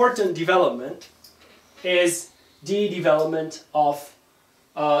important development is the development of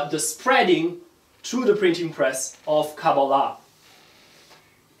the spreading through the printing press of Kabbalah.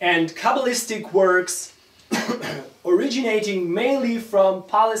 And Kabbalistic works originating mainly from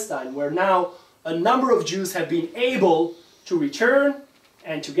Palestine, where now a number of Jews have been able to return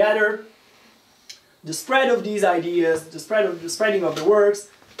and to gather. The spread of these ideas, the spreading of the works,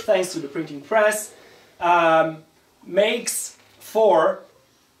 thanks to the printing press, makes for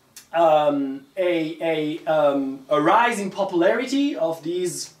a rise in popularity of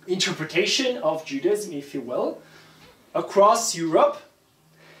these interpretation of Judaism, if you will, across Europe,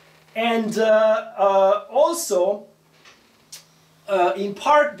 and also in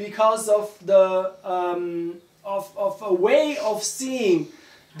part because of the of a way of seeing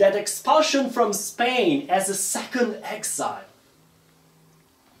that expulsion from Spain as a second exile,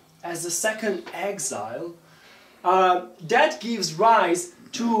 that gives rise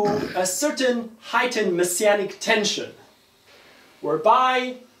to a certain heightened messianic tension,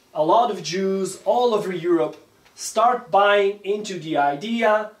 whereby a lot of Jews all over Europe start buying into the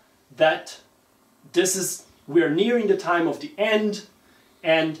idea that we're nearing the time of the end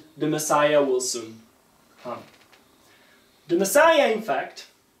and the Messiah will soon come. The Messiah, in fact,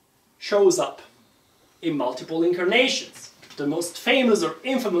 shows up in multiple incarnations, the most famous or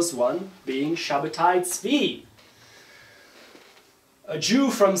infamous one being Shabbatai Tzvi, a Jew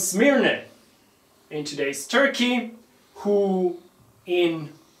from Smyrna in today's Turkey, who in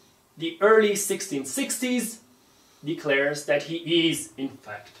the early 1660s declares that he is, in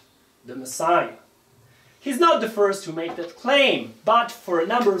fact, the Messiah. He's not the first to make that claim, but for a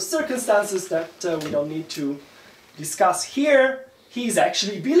number of circumstances that we don't need to discuss here, he's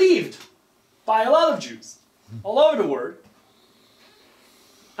actually believed by a lot of Jews all over the world,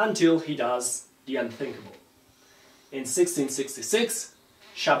 until he does the unthinkable. In 1666,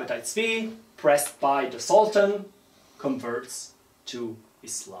 Shabbatai Tzvi, pressed by the Sultan, converts to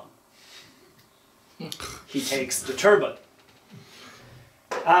Islam. He takes the turban.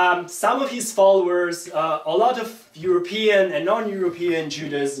 Some of his followers, a lot of European and non-European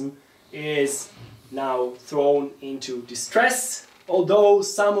Judaism is now thrown into distress, although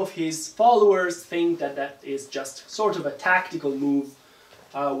some of his followers think that that is just sort of a tactical move,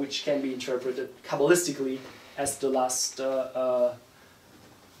 which can be interpreted Kabbalistically as the last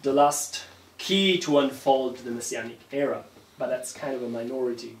key to unfold the Messianic era. But that's kind of a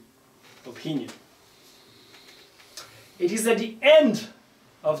minority opinion. It is at the end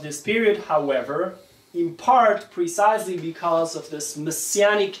of this period, however, in part precisely because of this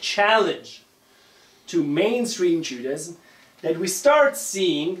Messianic challenge to mainstream Judaism, that we start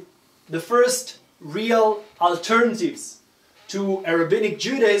seeing the first real alternatives to a rabbinic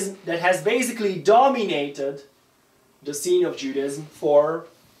Judaism that has basically dominated the scene of Judaism for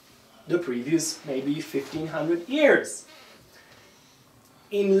the previous maybe 1500 years.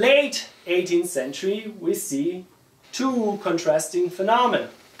 In late 18th century, we see two contrasting phenomena.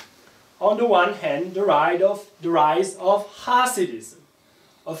 On the one hand, the rise of Hasidism,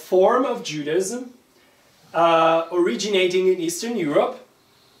 a form of Judaism originating in Eastern Europe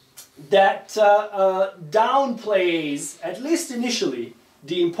that downplays, at least initially,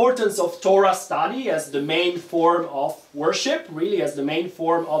 the importance of Torah study as the main form of worship, really as the main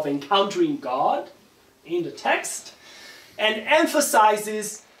form of encountering God in the text, and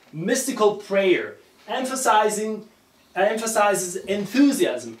emphasizes mystical prayer, emphasizes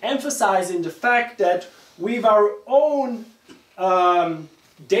enthusiasm, emphasizing the fact that with our own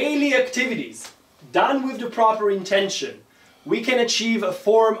daily activities, done with the proper intention, we can achieve a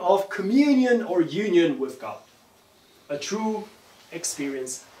form of communion or union with God, a true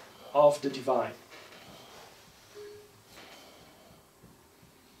experience of the divine.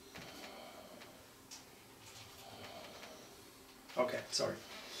 Okay, sorry.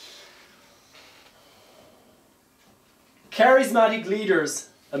 Charismatic leaders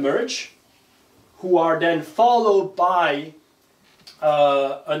emerge, who are then followed by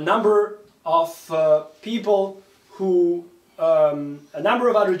a number of people who, a number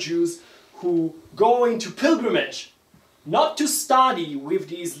of other Jews who go into pilgrimage, not to study with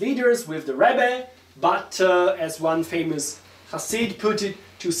these leaders, with the Rebbe, but as one famous Hasid put it,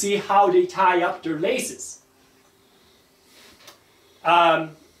 to see how they tie up their laces.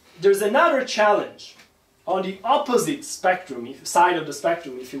 There's another challenge on the opposite spectrum, side of the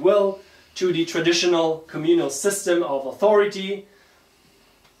spectrum, if you will, to the traditional communal system of authority,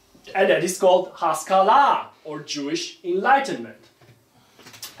 and that is called Osceola, or Jewish Enlightenment.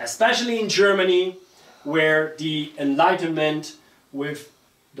 Especially in Germany, where the Enlightenment with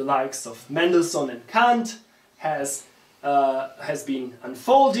the likes of Mendelssohn and Kant has been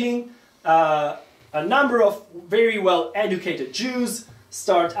unfolding. A number of very well educated Jews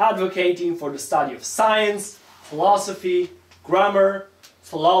start advocating for the study of science, philosophy, grammar,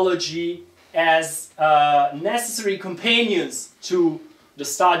 philology as necessary companions to the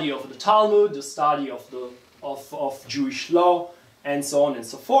study of the Talmud, the study of Jewish law, and so on and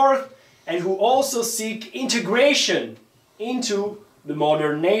so forth, and who also seek integration into the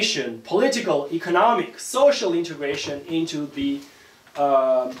modern nation, political, economic, social integration into the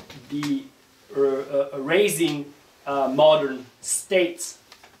raising modern states.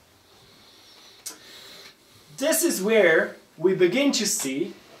 This is where we begin to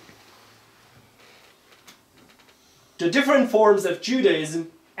see the different forms of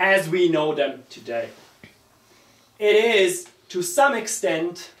Judaism as we know them today. It is, to some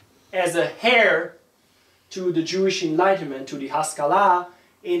extent, as a heir to the Jewish Enlightenment, to the Haskalah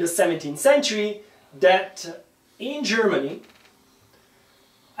in the 17th century, that in Germany,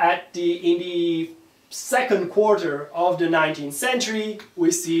 in the second quarter of the 19th century, we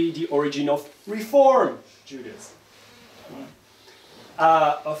see the origin of Reform Judaism.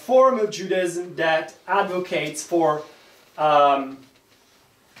 A form of Judaism that advocates for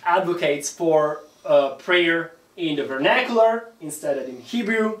prayer in the vernacular instead of in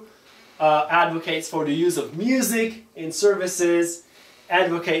Hebrew, advocates for the use of music in services,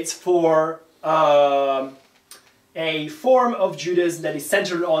 advocates for a form of Judaism that is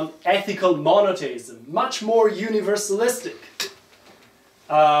centered on ethical monotheism, much more universalistic,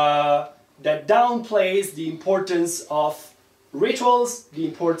 that downplays the importance of rituals, the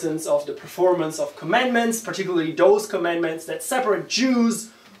importance of the performance of commandments, particularly those commandments that separate Jews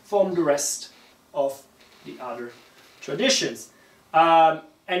from the rest of the other traditions. And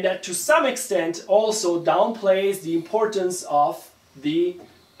that to some extent also downplays the importance of the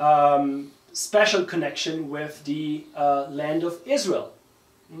special connection with the land of Israel.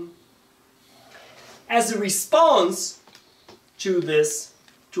 As a response to this,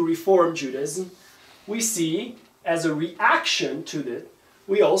 to Reform Judaism, we see, as a reaction to that,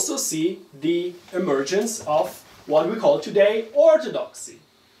 we also see the emergence of what we call today Orthodoxy.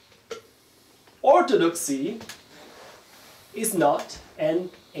 Orthodoxy is not an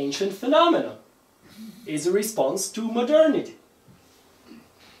ancient phenomenon. It's a response to modernity.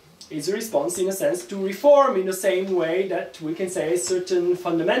 It's a response, in a sense, to reform, in the same way that we can say certain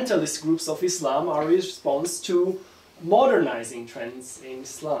fundamentalist groups of Islam are a response to modernizing trends in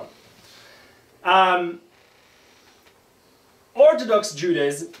Islam. Orthodox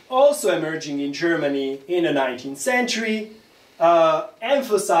Judaism, also emerging in Germany in the 19th century,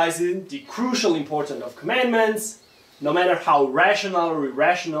 emphasizing the crucial importance of commandments, no matter how rational or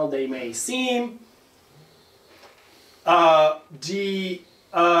irrational they may seem. The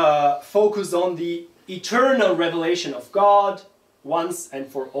focus on the eternal revelation of God, once and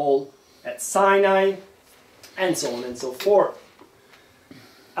for all at Sinai, and so on and so forth.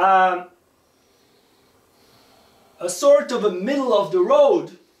 a sort of a middle of the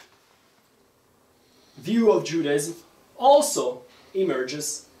road view of Judaism also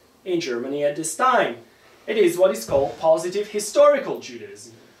emerges in Germany at this time. It is what is called positive historical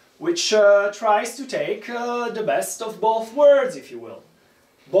Judaism, which tries to take the best of both worlds, if you will.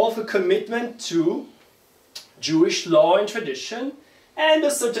 Both a commitment to Jewish law and tradition and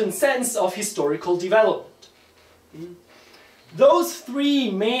a certain sense of historical development. Those three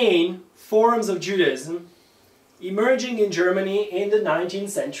main forms of Judaism emerging in Germany in the 19th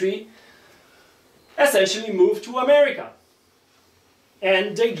century essentially moved to America.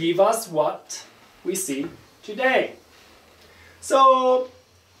 And they give us what we see today. So,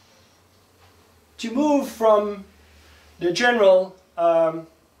 to move from the general,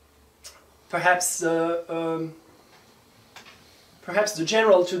 perhaps the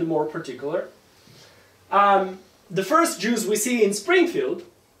general to the more particular, the first Jews we see in Springfield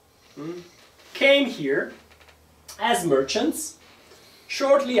came here as merchants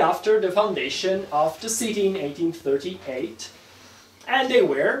shortly after the foundation of the city in 1838, and they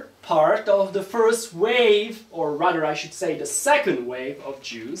were part of the first wave, or rather I should say the second wave of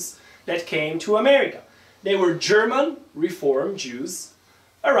Jews that came to America. They were German Reform Jews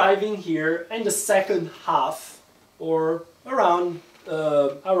arriving here in the second half, or around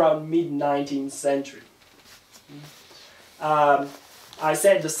mid-19th century. I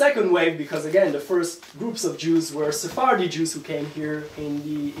said the second wave because again the first groups of Jews were Sephardi Jews who came here in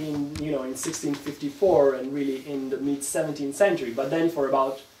 1654 and really in the mid-17th century. But then for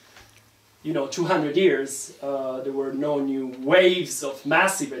about 200 years there were no new waves of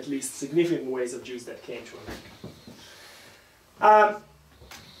massive, at least significant waves of Jews that came to America.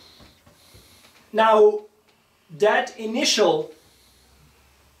 Now that initial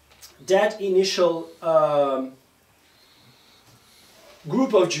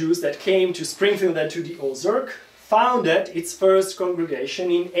group of Jews that came to Springfield and to the Ozark founded its first congregation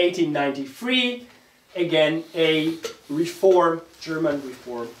in 1893, again a German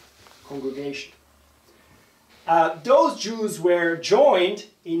Reform congregation. Those Jews were joined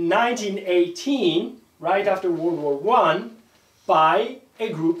in 1918, right after World War I, by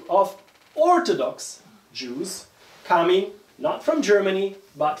a group of Orthodox Jews coming not from Germany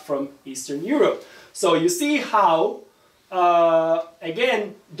but from Eastern Europe. So you see how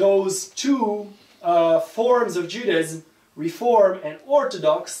again, those two forms of Judaism, Reform and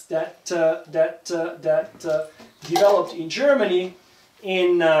Orthodox, that developed in Germany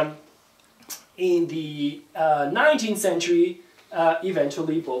in the 19th century,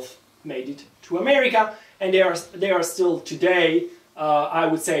 eventually both made it to America, and they are still today, I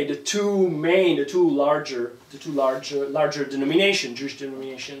would say, the two larger Jewish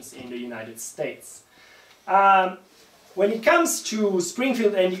denominations in the United States. When it comes to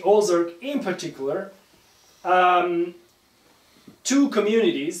Springfield and the Ozark in particular, two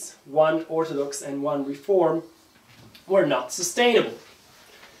communities, one Orthodox and one Reform, were not sustainable.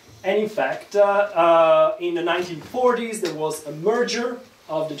 And in fact, in the 1940s there was a merger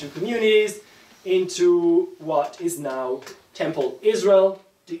of the two communities into what is now Temple Israel,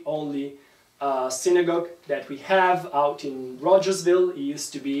 the only synagogue that we have out in Rogersville. It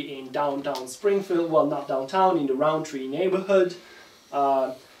used to be in downtown Springfield, well, not downtown, in the Roundtree neighborhood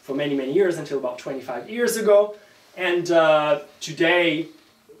for many, many years, until about 25 years ago. And today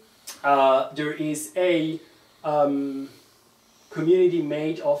there is a community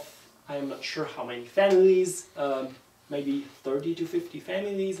made of, I'm not sure how many families, maybe 30 to 50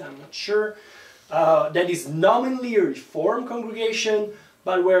 families, I'm not sure, that is nominally a Reform congregation,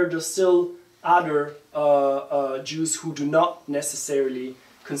 but where there's still other Jews who do not necessarily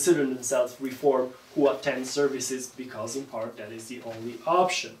consider themselves Reform, who attend services because in part that is the only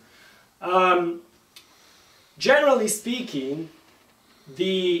option. Generally speaking,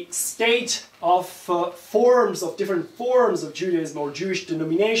 the state of different forms of Judaism or Jewish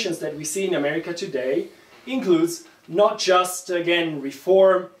denominations that we see in America today includes not just, again,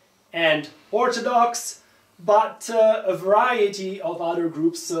 Reform and Orthodox, but a variety of other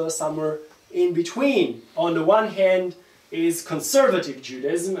groups somewhere in between. On the one hand is conservative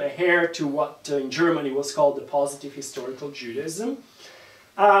Judaism, a heir to what in Germany was called the positive historical Judaism.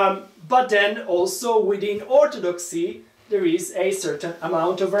 But then also within Orthodoxy there is a certain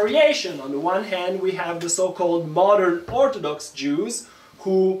amount of variation. On the one hand we have the so-called modern Orthodox Jews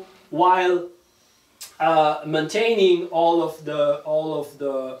who, while maintaining all of the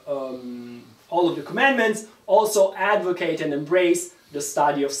commandments, also advocate and embrace the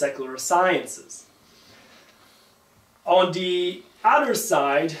study of secular sciences. On the other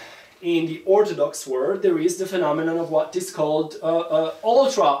side in the Orthodox world, there is the phenomenon of what is called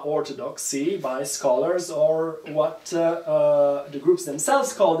ultra-Orthodoxy by scholars, or what the groups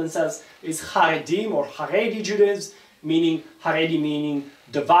themselves call themselves is Haredim or Haredi Judaism, meaning Haredi meaning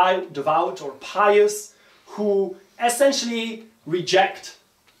devout or pious, who essentially reject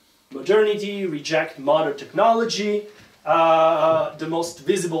modernity, reject modern technology. The most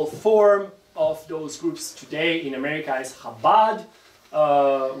visible form of those groups today in America is Chabad,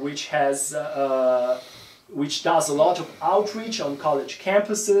 which does a lot of outreach on college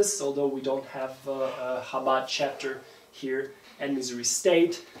campuses, although we don't have a Chabad chapter here at Missouri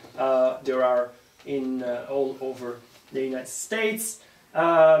State. There are in all over the United States,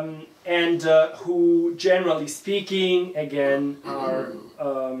 and who, generally speaking, again,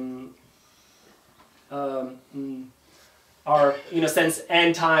 are in a sense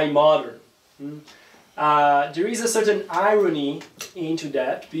anti-modern. There is a certain irony into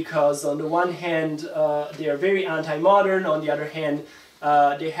that, because on the one hand they are very anti-modern, on the other hand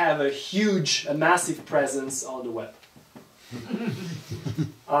they have a massive presence on the web.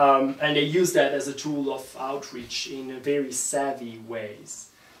 And they use that as a tool of outreach in very savvy ways.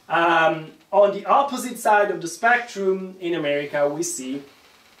 On the opposite side of the spectrum in America, we see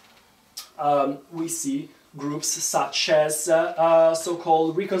groups such as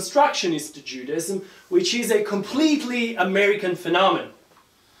so-called Reconstructionist Judaism, which is a completely American phenomenon.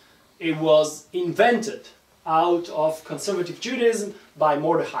 It was invented out of conservative Judaism by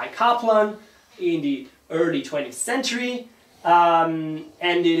Mordechai Kaplan in the early 20th century, and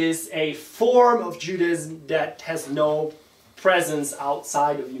it is a form of Judaism that has no presence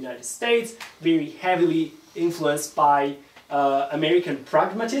outside of the United States, very heavily influenced by American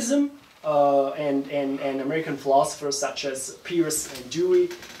pragmatism, and American philosophers such as Pierce and Dewey,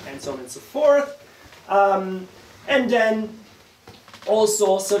 and so on and so forth. And then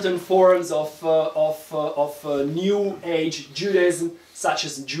also certain forms of New Age Judaism, such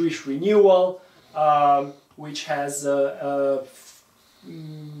as Jewish Renewal, which has,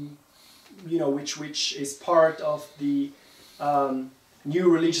 which is part of the new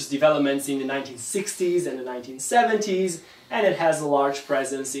religious developments in the 1960s and the 1970s, and it has a large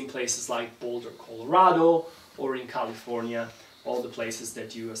presence in places like Boulder, Colorado, or in California, all the places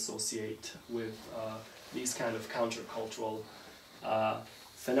that you associate with these kind of countercultural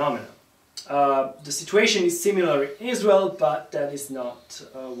phenomena. The situation is similar in Israel, but that is not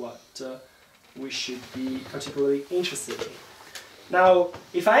what we should be particularly interested in. Now,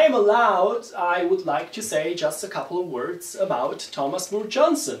 if I am allowed, I would like to say just a couple of words about Thomas More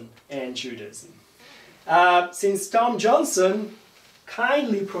Johnson and Judaism. Since Tom Johnson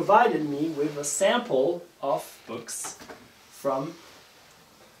kindly provided me with a sample of books from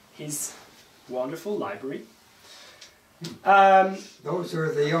his wonderful library. Those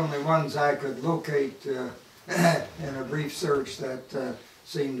are the only ones I could locate in a brief search that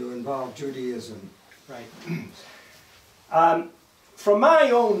seem to involve Judaism. Right. From my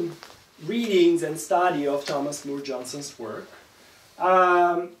own readings and study of Thomas More Johnson's work,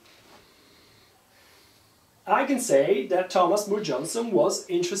 I can say that Thomas More Johnson was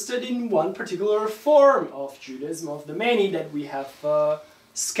interested in one particular form of Judaism, of the many that we have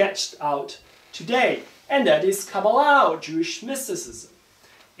sketched out today, and that is Kabbalah, or Jewish mysticism.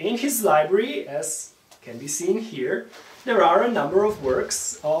 In his library, as can be seen here, there are a number of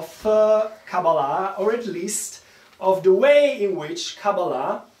works of Kabbalah, or at least of the way in which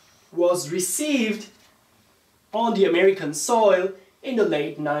Kabbalah was received on the American soil in the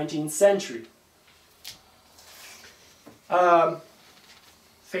late 19th century.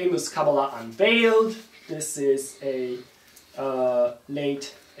 Famous Kabbalah Unveiled. This is a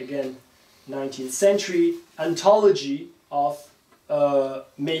late, again, 19th century anthology of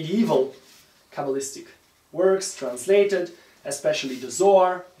medieval Kabbalistic works translated, especially the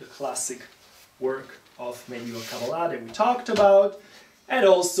Zohar, the classic work of medieval Kabbalah that we talked about, and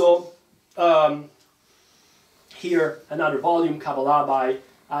also here another volume, Kabbalah by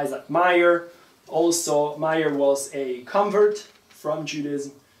Isaac Meyer. Also, Meyer was a convert from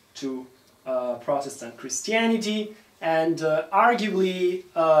Judaism to Protestant Christianity, and arguably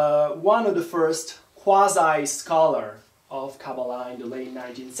one of the first quasi-scholar of Kabbalah in the late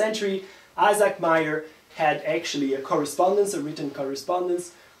 19th century. Isaac Meyer had actually a correspondence, a written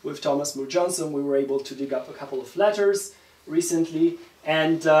correspondence with Thomas More Johnson. We were able to dig up a couple of letters recently,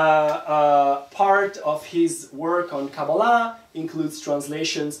 and part of his work on Kabbalah includes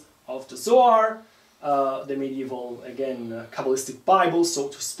translations of the Zohar, the medieval, again, Kabbalistic Bible, so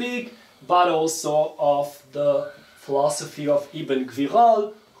to speak, but also of the philosophy of Ibn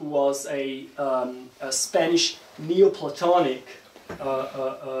Gvirol, who was a Spanish Neoplatonic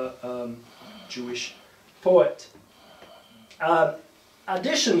Jewish poet.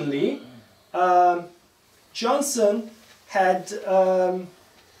 Additionally, Johnson had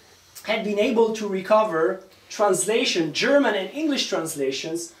been able to recover German and English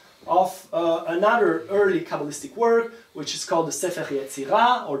translations of another early Kabbalistic work, which is called the Sefer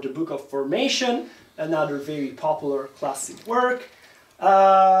Yetzirah, or the Book of Formation, another very popular classic work,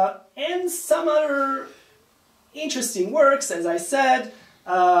 and some other interesting works. As I said,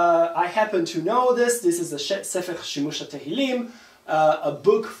 I happen to know this. This is the Sefer Shimush HaTehilim, a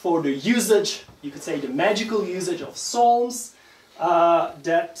book for the usage, you could say the magical usage of psalms,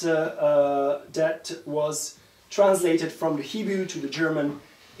 that was translated from the Hebrew to the German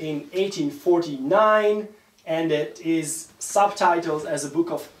in 1849, and it is subtitled as a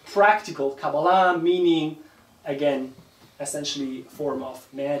book of practical Kabbalah, meaning, again, essentially a form of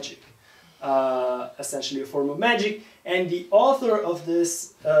magic. And the author of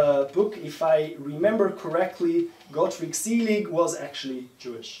this book, if I remember correctly, Gottfried Selig, was actually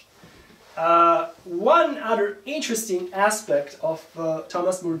Jewish. One other interesting aspect of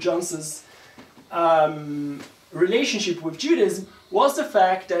Thomas More Johnson's relationship with Judaism was the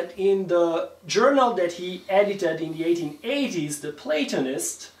fact that in the journal that he edited in the 1880s, The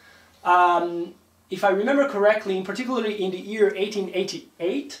Platonist, if I remember correctly, particularly in the year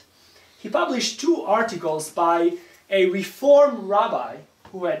 1888, he published 2 articles by a Reform rabbi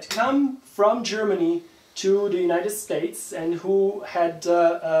who had come from Germany to the United States and who had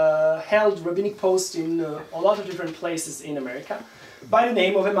held rabbinic posts in a lot of different places in America, by the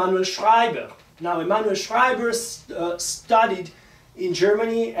name of Emanuel Schreiber. Now, Emanuel Schreiber studied in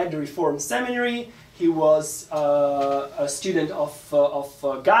Germany at the Reform Seminary. He was a student of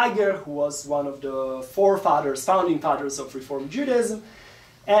Geiger, who was one of the founding fathers of Reform Judaism.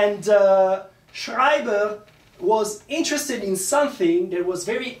 And Schreiber was interested in something that was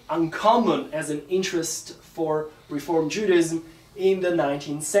very uncommon as an interest for Reform Judaism in the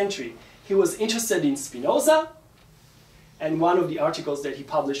 19th century. He was interested in Spinoza, and one of the articles that he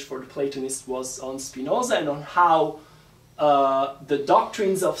published for The Platonist was on Spinoza and on how the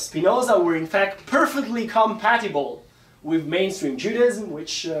doctrines of Spinoza were in fact perfectly compatible with mainstream Judaism,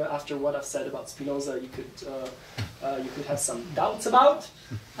 which after what I've said about Spinoza you could have some doubts about.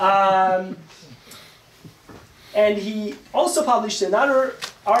 And he also published another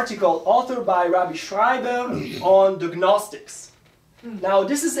article authored by Rabbi Schreiber on the Gnostics. Now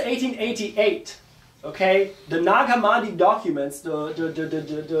this is 1888. Okay, the Nag Hammadi documents,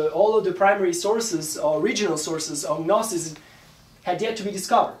 all of the primary sources, or original sources of Gnosticism had yet to be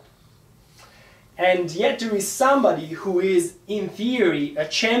discovered. And yet there is somebody who is, in theory, a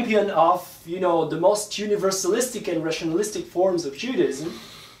champion of, the most universalistic and rationalistic forms of Judaism,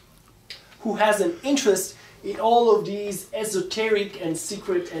 who has an interest in all of these esoteric and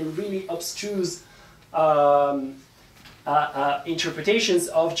secret and really abstruse interpretations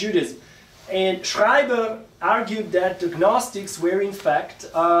of Judaism. And Schreiber argued that the Gnostics were in fact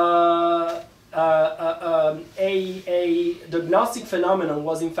the Gnostic phenomenon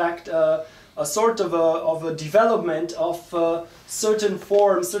was in fact a sort of a development of certain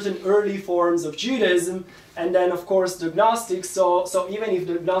early forms of Judaism, and then of course the Gnostics. So even if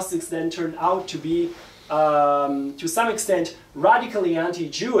the Gnostics then turned out to be to some extent radically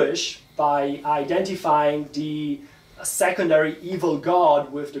anti-Jewish by identifying the secondary evil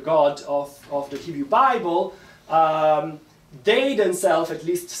god with the god of the Hebrew Bible, they themselves, at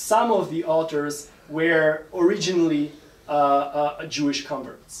least some of the authors, were originally Jewish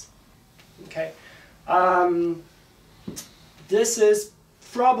converts. Okay, this is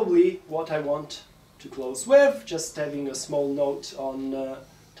probably what I want to close with, just having a small note on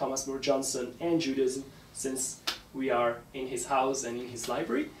Thomas More Johnson and Judaism, since we are in his house and in his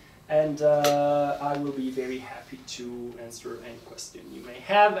library. And I will be very happy to answer any question you may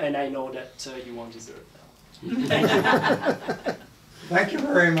have, and I know that you won't deserve them. Thank you. Thank you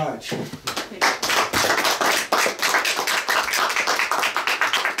very much. I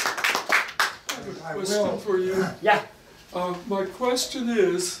have a question for you. Yeah. My question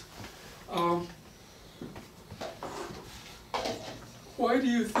is, why do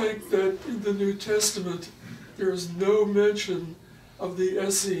you think that in the New Testament there is no mention of the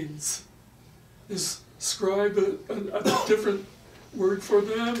Essenes? Is scribe a different word for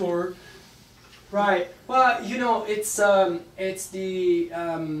them, or? Right. Well,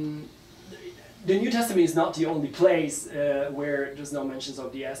 the New Testament is not the only place where there's no mentions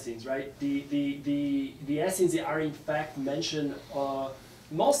of the Essenes, right? The Essenes are in fact mentioned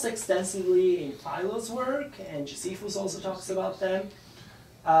most extensively in Philo's work, and Josephus also talks about them.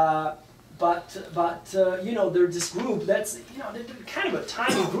 you know, they're this group that's, you know, they're kind of a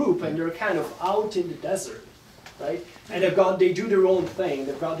tiny group, and they're kind of out in the desert, right? And they do their own thing.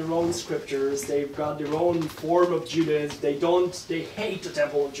 They've got their own scriptures. They've got their own form of Judaism. They hate the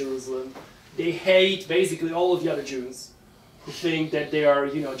Temple of Jerusalem. They hate basically all of the other Jews who think that they are,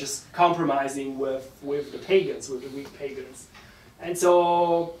 you know, just compromising with the pagans, with the weak pagans. And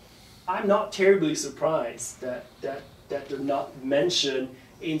so I'm not terribly surprised that they're not mentioned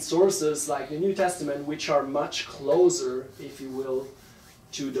in sources like the New Testament, which are much closer, if you will,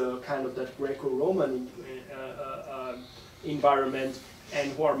 to the kind of that Greco-Roman environment,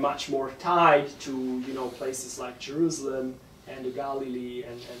 and who are much more tied to, you know, places like Jerusalem and the Galilee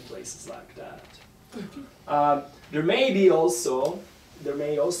and places like that. There may also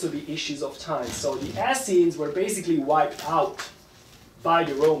be issues of time. So the Essenes were basically wiped out by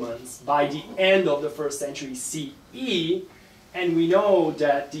the Romans by the end of the 1st century CE, and we know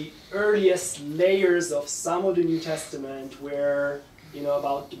that the earliest layers of some of the New Testament were, you know,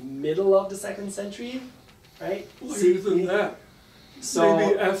 about the middle of the 2nd century, right? Later than that. So,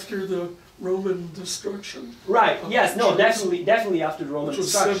 maybe after the Roman destruction. Right. Yes. No. Definitely after the Roman which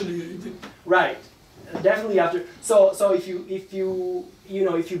was destruction. 70 AD. Right. Definitely after. So if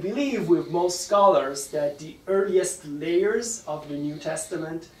you believe with most scholars that the earliest layers of the New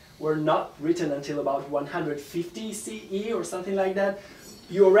Testament were not written until about 150 CE or something like that,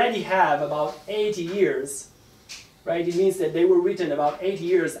 you already have about 80 years, right? It means that they were written about 80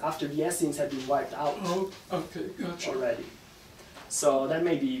 years after the Essenes had been wiped out. Oh, okay, gotcha. Already. So that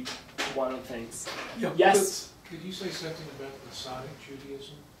may be one of the things. Yeah, yes? Could you say something about Masonic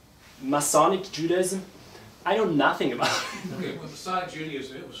Judaism? Masonic Judaism? I know nothing about it. Okay, well, Masonic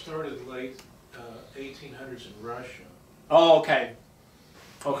Judaism, it was started late 1800s in Russia. Oh, okay.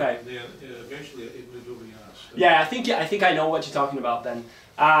 Okay. And then eventually it moved over to the United States. Yeah, I think I know what you're talking about then.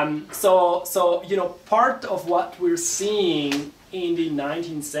 So you know, part of what we're seeing in the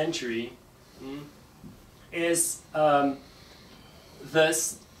 19th century is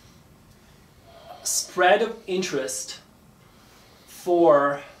this spread of interest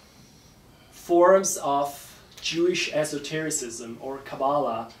for forms of Jewish esotericism or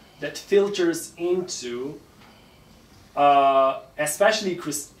Kabbalah that filters into especially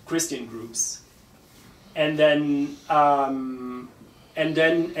Christian groups, and then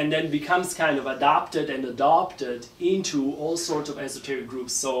becomes kind of adopted and adopted into all sorts of esoteric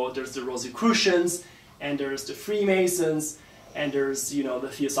groups. So there's the Rosicrucians, and there's the Freemasons, and there's, you know, the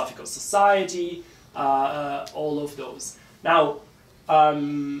Theosophical Society, all of those. Now,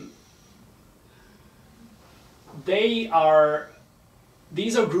 these are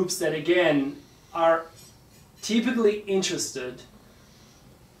groups that again are typically interested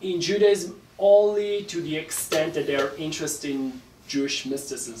in Judaism only to the extent that they are interested in Jewish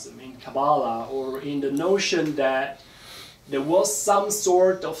mysticism, in Kabbalah, or in the notion that there was some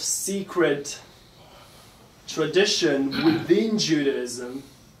sort of secret tradition within Judaism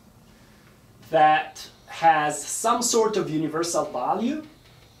that has some sort of universal value,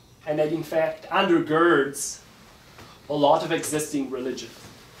 and that in fact undergirds a lot of existing religion.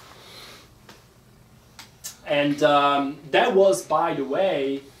 And that was, by the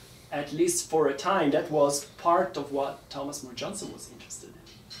way, at least for a time, that was part of what Thomas More Johnson was interested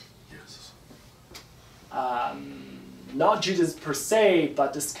in. Yes. Not Judaism per se,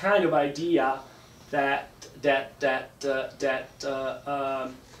 but this kind of idea that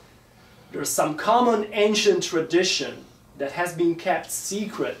there's some common ancient tradition that has been kept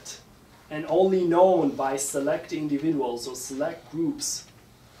secret and only known by select individuals or select groups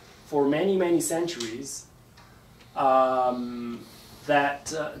for many, many centuries, that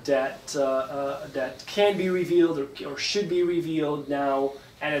can be revealed or should be revealed now,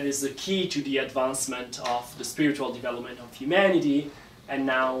 and it is the key to the advancement of the spiritual development of humanity. And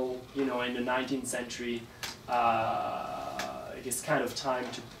now, you know, in the 19th century, it is kind of time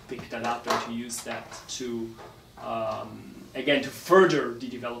to pick that up and to use that to, again, to further the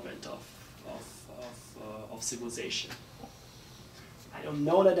development of civilization. I don't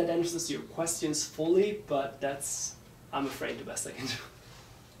know that answers your questions fully, but that's, I'm afraid, the best I can do.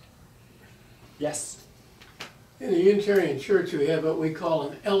 Yes? In the Unitarian Church, we have what we call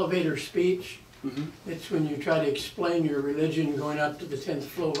an elevator speech. Mm-hmm. It's when you try to explain your religion going up to the 10th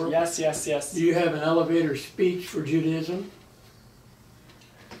floor. Yes, yes, yes. Do you have an elevator speech for Judaism?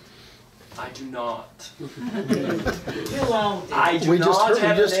 I do not. You won't. I do We just not heard- we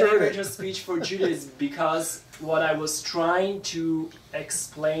have just an heard it. elevator speech for Judaism, because what I was trying to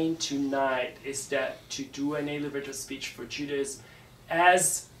explain tonight is that to do an elevator speech for Judaism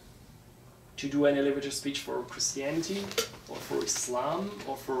as to do an elevator speech for Christianity or for Islam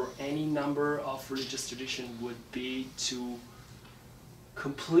or for any number of religious tradition would be to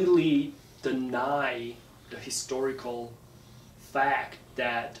completely deny the historical fact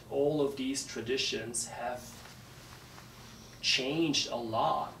that all of these traditions have changed a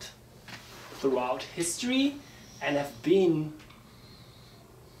lot throughout history and have been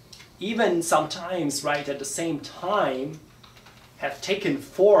even sometimes right at the same time have taken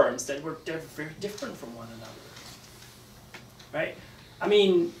forms that were very different from one another, right? I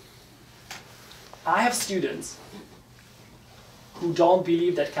mean, I have students who don't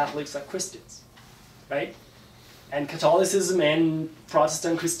believe that Catholics are Christians, right? And Catholicism and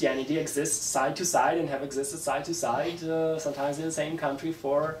Protestant Christianity exist side to side and have existed side to side, sometimes in the same country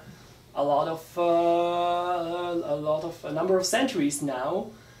for a number of centuries now,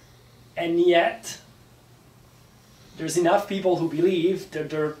 and yet there's enough people who believe that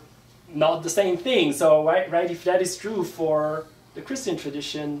they're not the same thing. So, right, if that is true for the Christian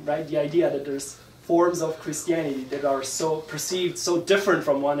tradition, right, the idea that there's forms of Christianity that are so perceived so different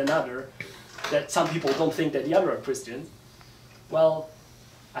from one another that some people don't think that the other are Christians, well,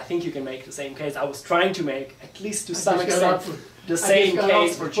 I think you can make the same case. I was trying to make, at least to some extent, the same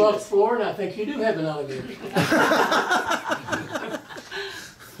case for Judaism. 12th floor, and I think you do have an elevator.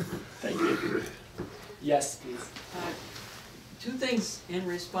 Thank you. Yes, please. Two things in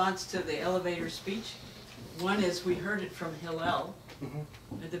response to the elevator speech. One is we heard it from Hillel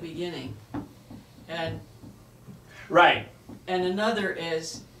at the beginning, and right. And another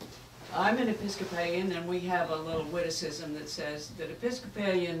is I'm an Episcopalian, and we have a little witticism that says that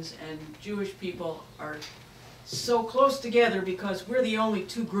Episcopalians and Jewish people are so close together because we're the only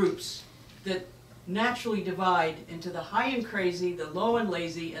two groups that naturally divide into the high and crazy, the low and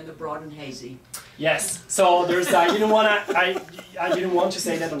lazy, and the broad and hazy. Yes. So there's I didn't want to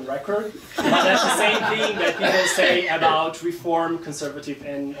say that on record, but that's the same thing that people say about Reform, Conservative,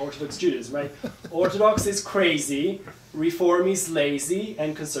 and Orthodox Judaism, right? Orthodox is crazy, Reform is lazy,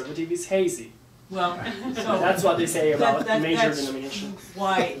 and Conservative is hazy. Well, so that's what they say about major denominations.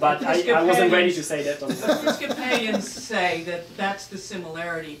 Why? But I wasn't ready to say that on record. Episcopalians say that that's the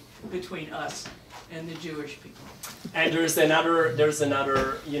similarity between us and the Jewish people. And there's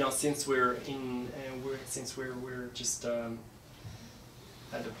another, you know, since we're just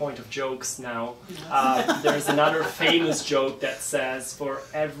at the point of jokes now, there's another famous joke that says for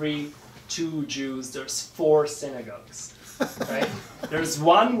every 2 Jews there's 4 synagogues, right? There's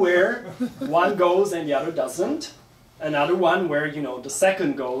one where one goes and the other doesn't, another one where, you know, the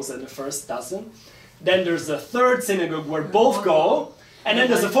second goes and the first doesn't. Then there's a third synagogue where both go. And then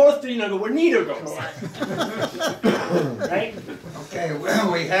there's a 4th synagogue where neither goes. Right? Okay,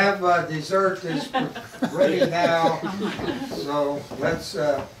 well, we have dessert is ready now, so let's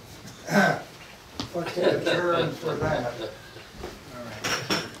adjourn for that.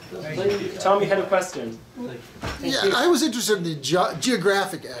 Tommy had a question. Yeah, I was interested in the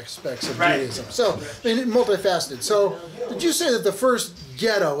geographic aspects of Judaism. So, I mean, multifaceted. So, did you say that the first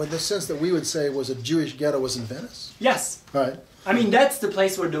ghetto, in the sense that we would say was a Jewish ghetto, was in Venice? Yes. All right. I mean, that's the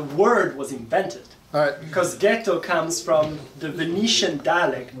place where the word was invented. All right. Because ghetto comes from the Venetian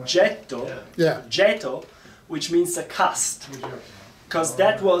dialect, getto, Yeah. getto, which means a cast. Because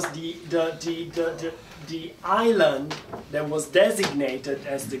that was the island that was designated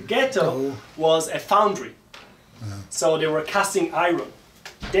as the ghetto was a foundry. So they were casting iron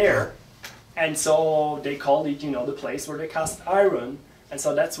there. And so they called it, you know, the place where they cast iron. And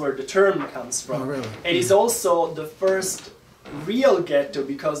so that's where the term comes from. Oh, really? It is also the first real ghetto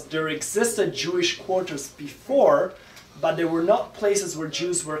because there existed Jewish quarters before, but they were not places where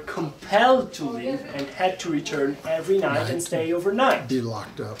Jews were compelled to live and had to return every night and stay overnight. Be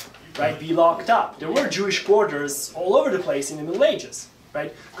locked up. Right, be locked up. There were Jewish quarters all over the place in the Middle Ages,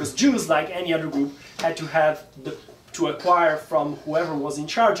 right? Because Jews, like any other group, had to have to acquire from whoever was in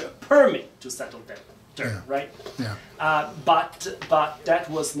charge a permit to settle there, right? Yeah. But that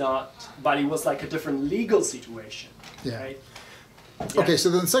was not. But it was like a different legal situation, Yeah. right? Okay, so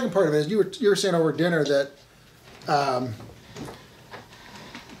then the second part of it is you were saying over dinner that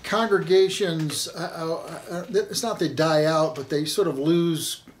congregations, it's not they die out, but they sort of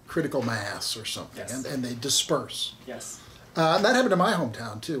lose critical mass or something, Yes. and they disperse. Yes. And that happened in my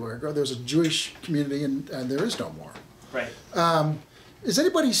hometown too, where there's a Jewish community and there is no more. Right. Is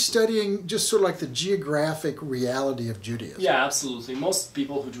anybody studying just sort of like the geographic reality of Judaism? Yeah, absolutely. Most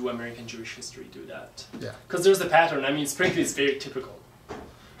people who do American Jewish history do that. Yeah. Because there's a pattern. I mean, Springfield is very typical,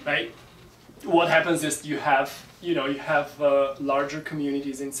 right? What happens is you have larger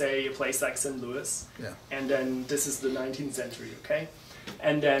communities in, say, a place like St. Louis, Yeah. and then this is the 19th century, okay?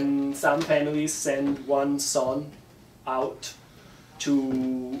 And then some families send one son out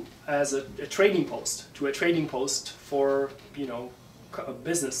to as a trading post, for, you know,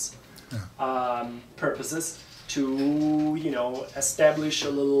 business purposes, to, you know, establish a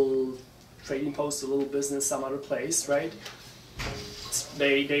little trading post, a little business, some other place, right?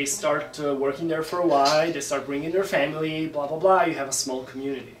 They start working there for a while, they start bringing their family, blah, blah, blah, you have a small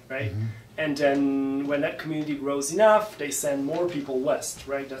community, right? Mm-hmm. And then when that community grows enough, they send more people west,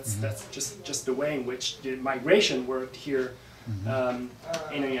 right? That's just the way in which the migration worked here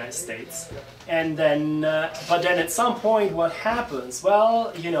in the United States. And then, but then at some point, what happens?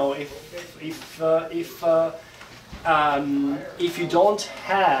 Well, you know, if you don't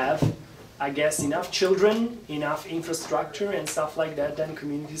have, I guess, enough children, enough infrastructure and stuff like that, then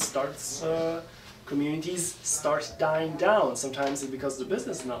communities start dying down. Sometimes it's because the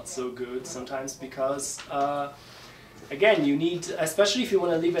business is not so good, sometimes because, again, you need, especially if you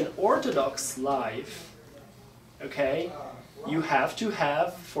want to live an Orthodox life, okay, you have to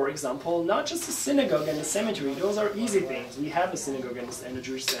have, for example, not just a synagogue and a cemetery. Those are easy things. We have a synagogue and a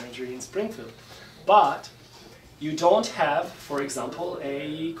Jewish cemetery in Springfield. But you don't have, for example,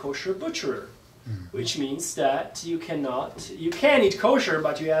 a kosher butcher, which means that you can eat kosher,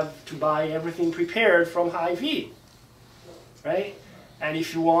 but you have to buy everything prepared from Hy-Vee, right? And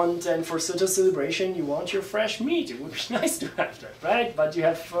if you want, and for such a celebration, you want your fresh meat, it would be nice to have that, right? But you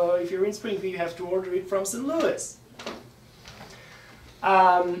have, if you're in Springfield, you have to order it from St. Louis.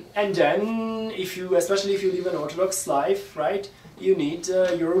 And then, especially if you live an Orthodox life, right,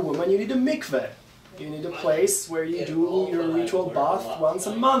 you're a woman, you need a mikveh. You need a place where you do your ritual bath once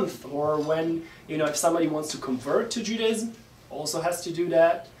a month, or when, you know, if somebody wants to convert to Judaism, also has to do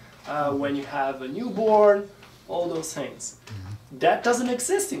that. When you have a newborn, all those things. That doesn't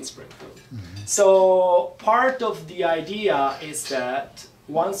exist in Springfield. So part of the idea is that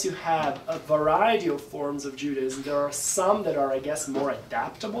once you have a variety of forms of Judaism, there are some that are, I guess, more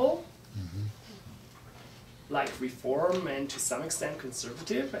adaptable, like Reform and to some extent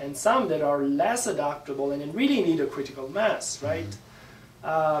conservative, and some that are less adaptable and really need a critical mass, right?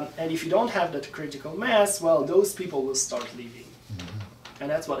 And if you don't have that critical mass, well, those people will start leaving. And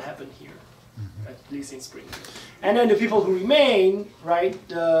that's what happened here, at least in Springfield. And then the people who remain, right,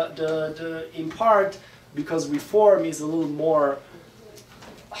 in part because Reform is a little more,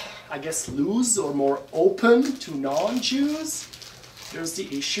 I guess, loose or more open to non-Jews. There's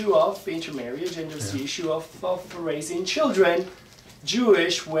the issue of intermarriage, and there's the issue of raising children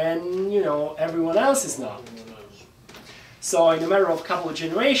Jewish when, you know, everyone else is not. So in a matter of a couple of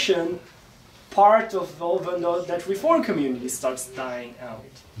generations, part of that Reform community starts dying out.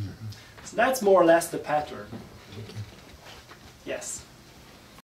 So that's more or less the pattern. Yes?